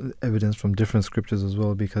about evidence from different scriptures as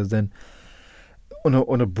well, because then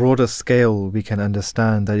on a broader scale we can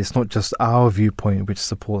understand that it's not just our viewpoint which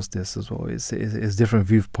supports this as well. It's different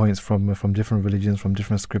viewpoints from different religions, from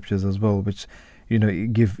different scriptures as well, which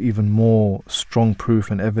give even more strong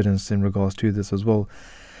proof and evidence in regards to this as well.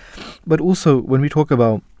 But also, when we talk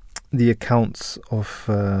about the accounts of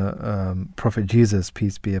Prophet Jesus,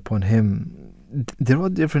 peace be upon him, there are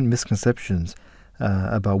different misconceptions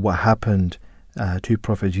about what happened to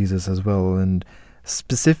Prophet Jesus as well, and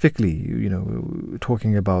specifically,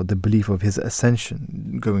 talking about the belief of his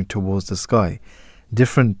ascension, going towards the sky.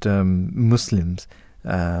 Different Muslims,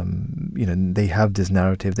 they have this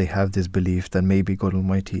narrative, they have this belief that maybe God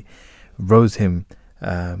Almighty rose him,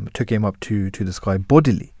 took him up to the sky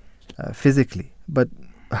bodily, physically. But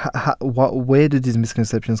where did these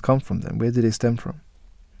misconceptions come from then? Where did they stem from?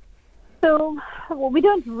 So we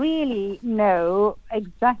don't really know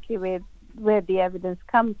exactly where the evidence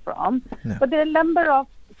comes from, but there are a number of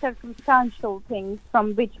circumstantial things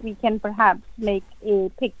from which we can perhaps make a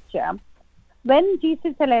picture. When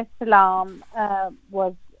Jesus alayhi salam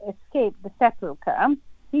was escaped the sepulchre,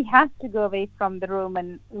 he had to go away from the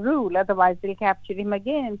Roman rule, otherwise they'll capture him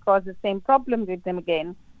again and cause the same problem with him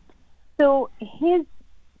again. So his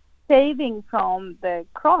saving from the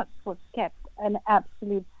cross was kept an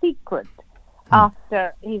absolute secret.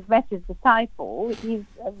 After he met his disciple, his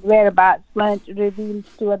whereabouts weren't revealed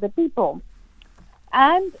to other people.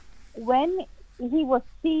 And when he was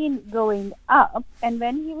seen going up, and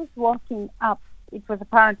when he was walking up, it was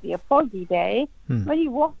apparently a foggy day. When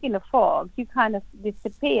you walk in a fog, you kind of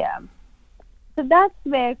disappear. So that's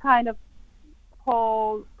where kind of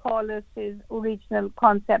Paulus' original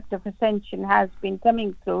concept of ascension has been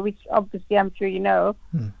coming through, which obviously I'm sure you know,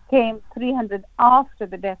 came 300 after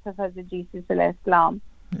the death of Hazrat Jesus alayhi salam,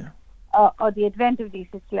 or the advent of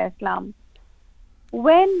Jesus alayhi salam.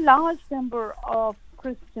 When large number of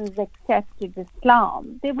Christians accepted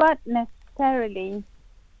Islam, they weren't necessarily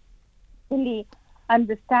fully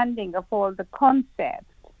understanding of all the concepts.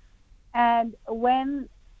 And when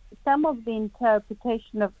some of the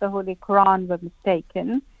interpretation of the Holy Quran were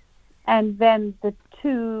mistaken, and then the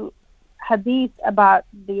two hadiths about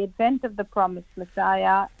the advent of the promised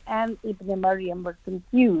Messiah and Ibn Maryam were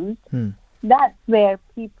confused, that's where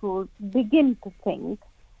people begin to think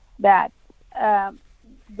that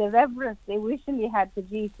the reverence they originally had for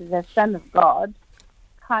Jesus as Son of God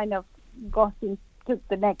kind of took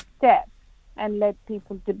the next step and led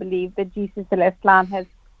people to believe that Jesus al-Islam has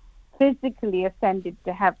physically ascended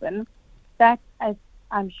to heaven, that, as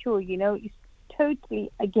I'm sure you know, is totally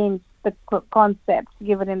against the concepts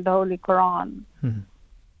given in the Holy Quran.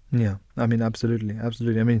 Yeah, I mean, absolutely. I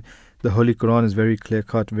mean, the Holy Quran is very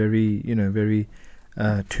clear-cut, very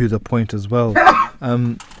to the point as well.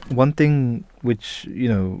 One thing which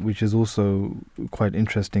is also quite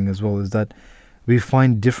interesting as well is that we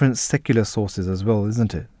find different secular sources as well,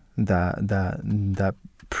 isn't it? That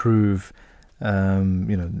prove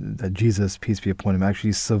that Jesus, peace be upon him,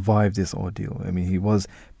 actually survived this ordeal. I mean, he was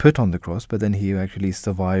put on the cross, but then he actually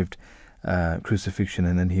survived crucifixion,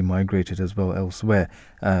 and then he migrated as well elsewhere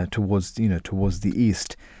towards the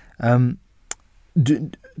east. Tell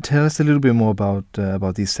us a little bit more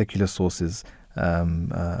about these secular sources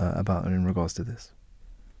about in regards to this.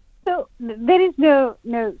 So there is no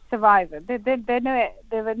survivor.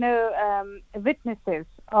 There were no witnesses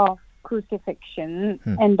of crucifixion,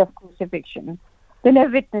 end of crucifixion. There are no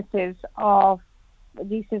witnesses of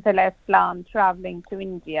Jesus al-Islam traveling to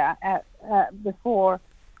India before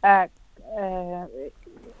Masih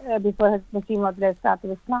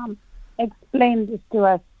al-Islam explained this to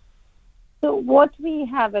us. So what we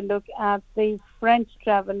have a look at the French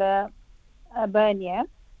traveler Bernier.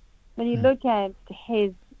 When you look at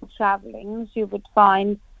his travelings, you would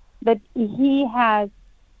find that he has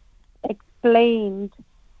explained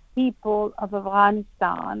people of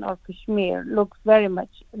Afghanistan or Kashmir looks very much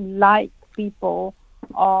like people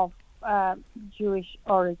of Jewish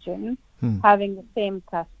origin, having the same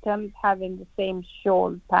customs, having the same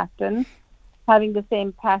shawl pattern, having the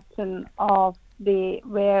same pattern of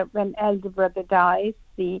where when elder brother dies,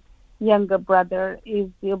 the younger brother is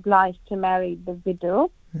obliged to marry the widow.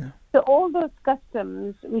 Yeah. So all those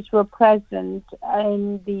customs which were present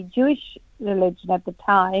in the Jewish religion at the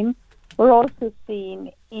time were also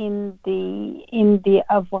seen in the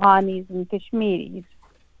Afghanis and Kashmiris.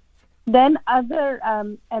 Then other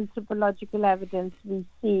anthropological evidence we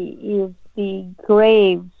see is the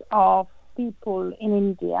graves of people in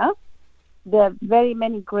India. There are very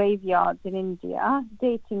many graveyards in India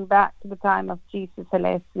dating back to the time of Jesus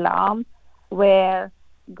al-Islam, where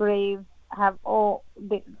graves have all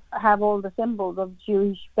the symbols of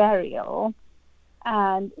Jewish burial,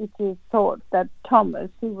 and it is thought that Thomas,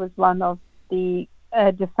 who was one of the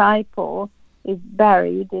disciples, is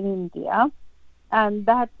buried in India, and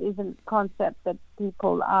that is a concept that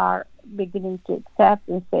people are beginning to accept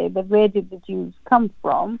and say that where did the Jews come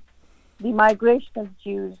from? The migration of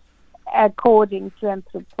Jews, according to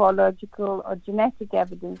anthropological or genetic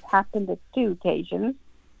evidence, happened at two occasions.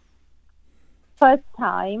 First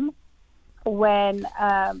time when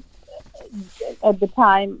at the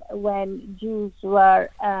time when Jews were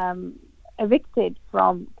evicted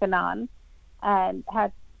from Canaan and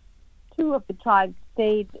had two of the tribes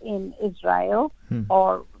stayed in Israel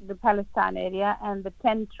or the Palestine area, and the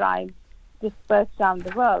 10 tribes dispersed around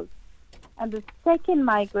the world. And the second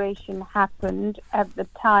migration happened at the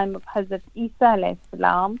time of Hazrat Isa alayhi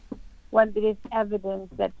salam, when there is evidence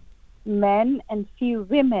that men and few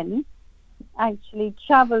women actually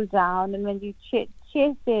travel down, and when you chase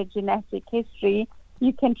their genetic history,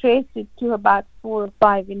 you can trace it to about 4 or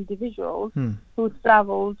 5 individuals who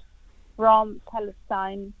traveled from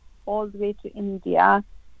Palestine all the way to India,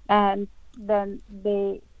 and then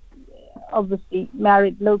they obviously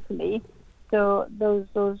married locally. So those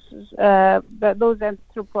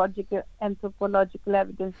anthropological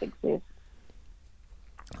evidence exist.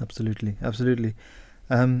 Absolutely.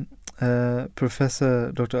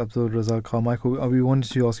 Professor Dr. Abdul Razak Carmichael, we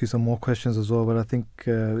wanted to ask you some more questions as well, but I think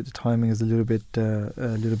the timing is a little bit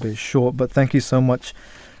short. But thank you so much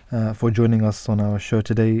for joining us on our show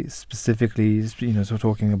today, specifically, so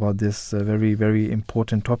talking about this very, very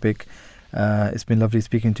important topic. It's been lovely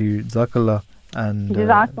speaking to you. Jazakallah, and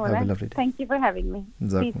have a lovely day. Thank you for having me.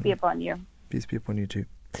 Peace be upon you. Peace be upon you too.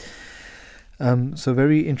 So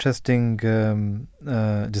very interesting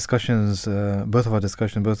discussions, both of our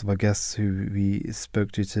guests who we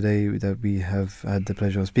spoke to today, that we have had the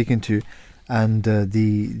pleasure of speaking to, and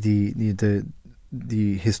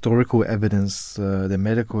the historical evidence, the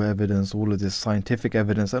medical evidence, all of this scientific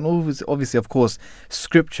evidence, and obviously, of course,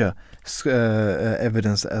 scripture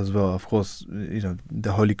evidence as well. Of course,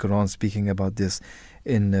 the Holy Quran speaking about this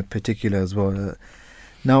in particular as well.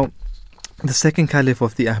 Now, the second caliph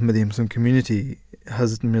of the Ahmadi Muslim community,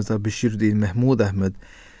 Hazrat Mirza Bashiruddin Mahmud Ahmad,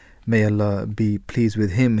 may Allah be pleased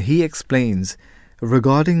with him, he explains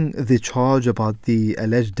regarding the charge about the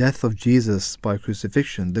alleged death of Jesus by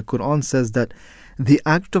crucifixion. The Quran says that the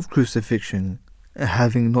act of crucifixion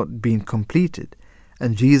having not been completed,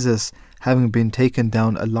 and Jesus having been taken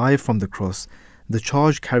down alive from the cross, the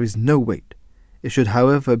charge carries no weight. It should,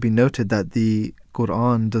 however, be noted that the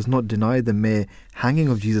Quran does not deny the mere hanging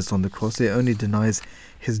of Jesus on the cross. It only denies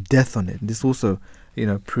his death on it. This also,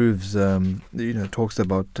 proves, talks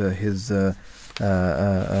about his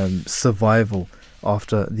survival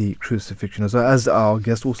after the crucifixion. So, as our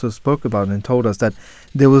guest also spoke about and told us that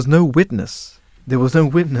there was no witness who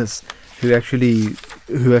can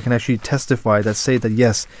actually testify that say that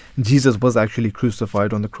yes, Jesus was actually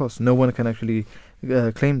crucified on the cross. No one can actually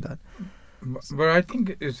claim that. But I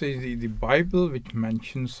think it's the Bible which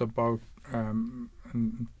mentions about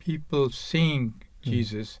people seeing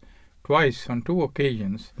Jesus twice on 2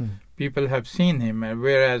 occasions. People have seen him,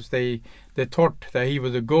 whereas they thought that he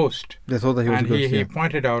was a ghost. They thought that he was a ghost. And he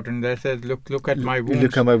pointed out and they said, "Look at my wounds.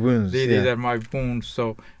 Look at my wounds. These are my wounds.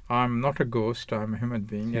 So I'm not a ghost. I'm a human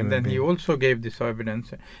being." And then he also gave this evidence.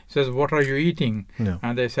 He says, "What are you eating?" No.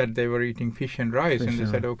 And they said they were eating fish and rice. And they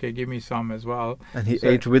said, "Okay, give me some as well." And he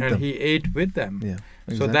ate with them. And he ate with them. Yeah,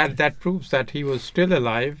 exactly. So that proves that he was still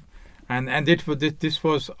alive, and this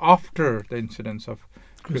was after the incidents of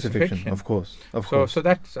crucifixion. Of course. So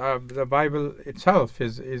that's the Bible itself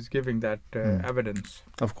is giving that evidence.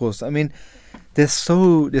 Of course. I mean, there's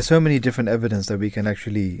so many different evidence that we can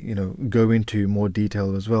actually go into more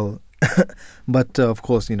detail as well. But of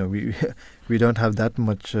course, we don't have that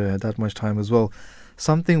much time as well.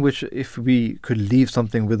 Something which, if we could leave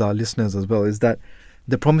something with our listeners as well, is that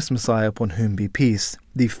the promised Messiah, upon whom be peace,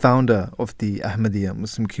 the founder of the Ahmadiyya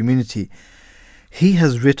Muslim community, he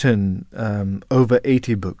has written over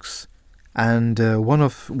 80 books, and one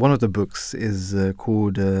of the books is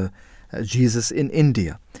called Jesus in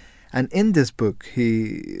India. And in this book,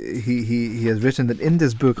 he has written that in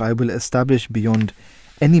this book I will establish beyond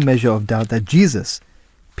any measure of doubt that Jesus,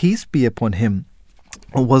 peace be upon him,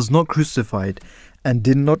 was not crucified and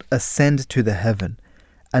did not ascend to the heaven,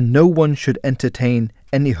 and no one should entertain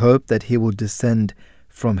any hope that he will descend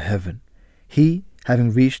from heaven. He,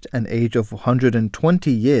 having reached an age of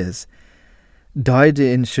 120 years, died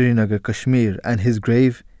in Srinagar, Kashmir, and his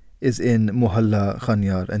grave is in Mohalla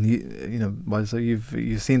Khanyar. And so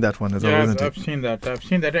you've seen that one as well, isn't it? I've seen that.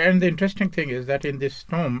 And the interesting thing is that in this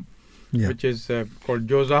tome, which is called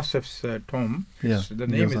Joseph's tome, the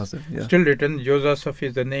name Joseph, is still written. Joseph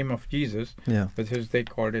is the name of Jesus, which is they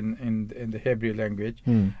called in the Hebrew language.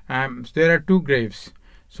 So there are 2 graves.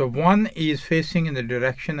 So one is facing in the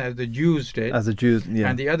direction as the Jews did. As the Jews,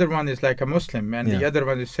 And the other one is like a Muslim. And the other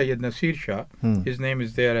one is Sayyid Nasir Shah. His name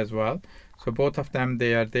is there as well. So both of them,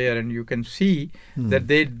 they are there. And you can see that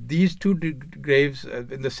these 2 graves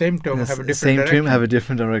in the same tomb have a different direction. Same tomb have a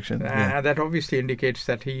different direction. And that obviously indicates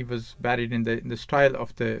that he was buried in the style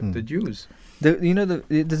of the Jews.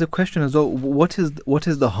 There's a question as well. What is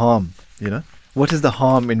the harm? What is the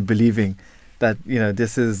harm in believing that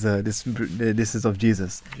this is of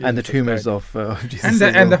Jesus and the tomb is of Jesus,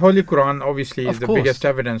 and the Holy Quran obviously is the biggest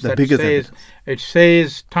evidence. It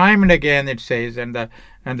says time and again. It says and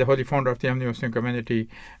the Holy Founder of the Ahmadiyya Muslim community,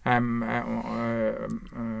 on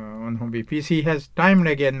whom be peace, he has time and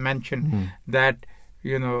again mentioned that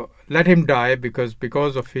let him die because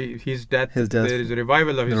of his death, there is a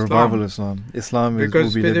revival of Islam. Revival of Islam. Islam is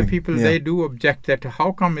because the people they do object that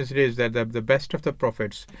how come it is that the best of the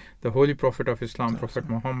prophets, the holy prophet of Islam, Prophet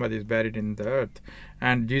Muhammad, is buried in the earth,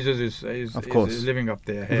 and Jesus is living up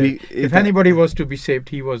there. If anybody was to be saved,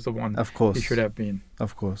 he was the one. Of course, he should have been.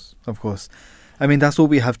 Of course. I mean, that's all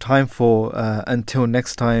we have time for. Until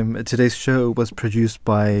next time, today's show was produced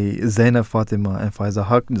by Zainab Fatima and Faiza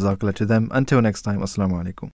Haq. Jazakallah to them. Until next time, Assalamu alaikum.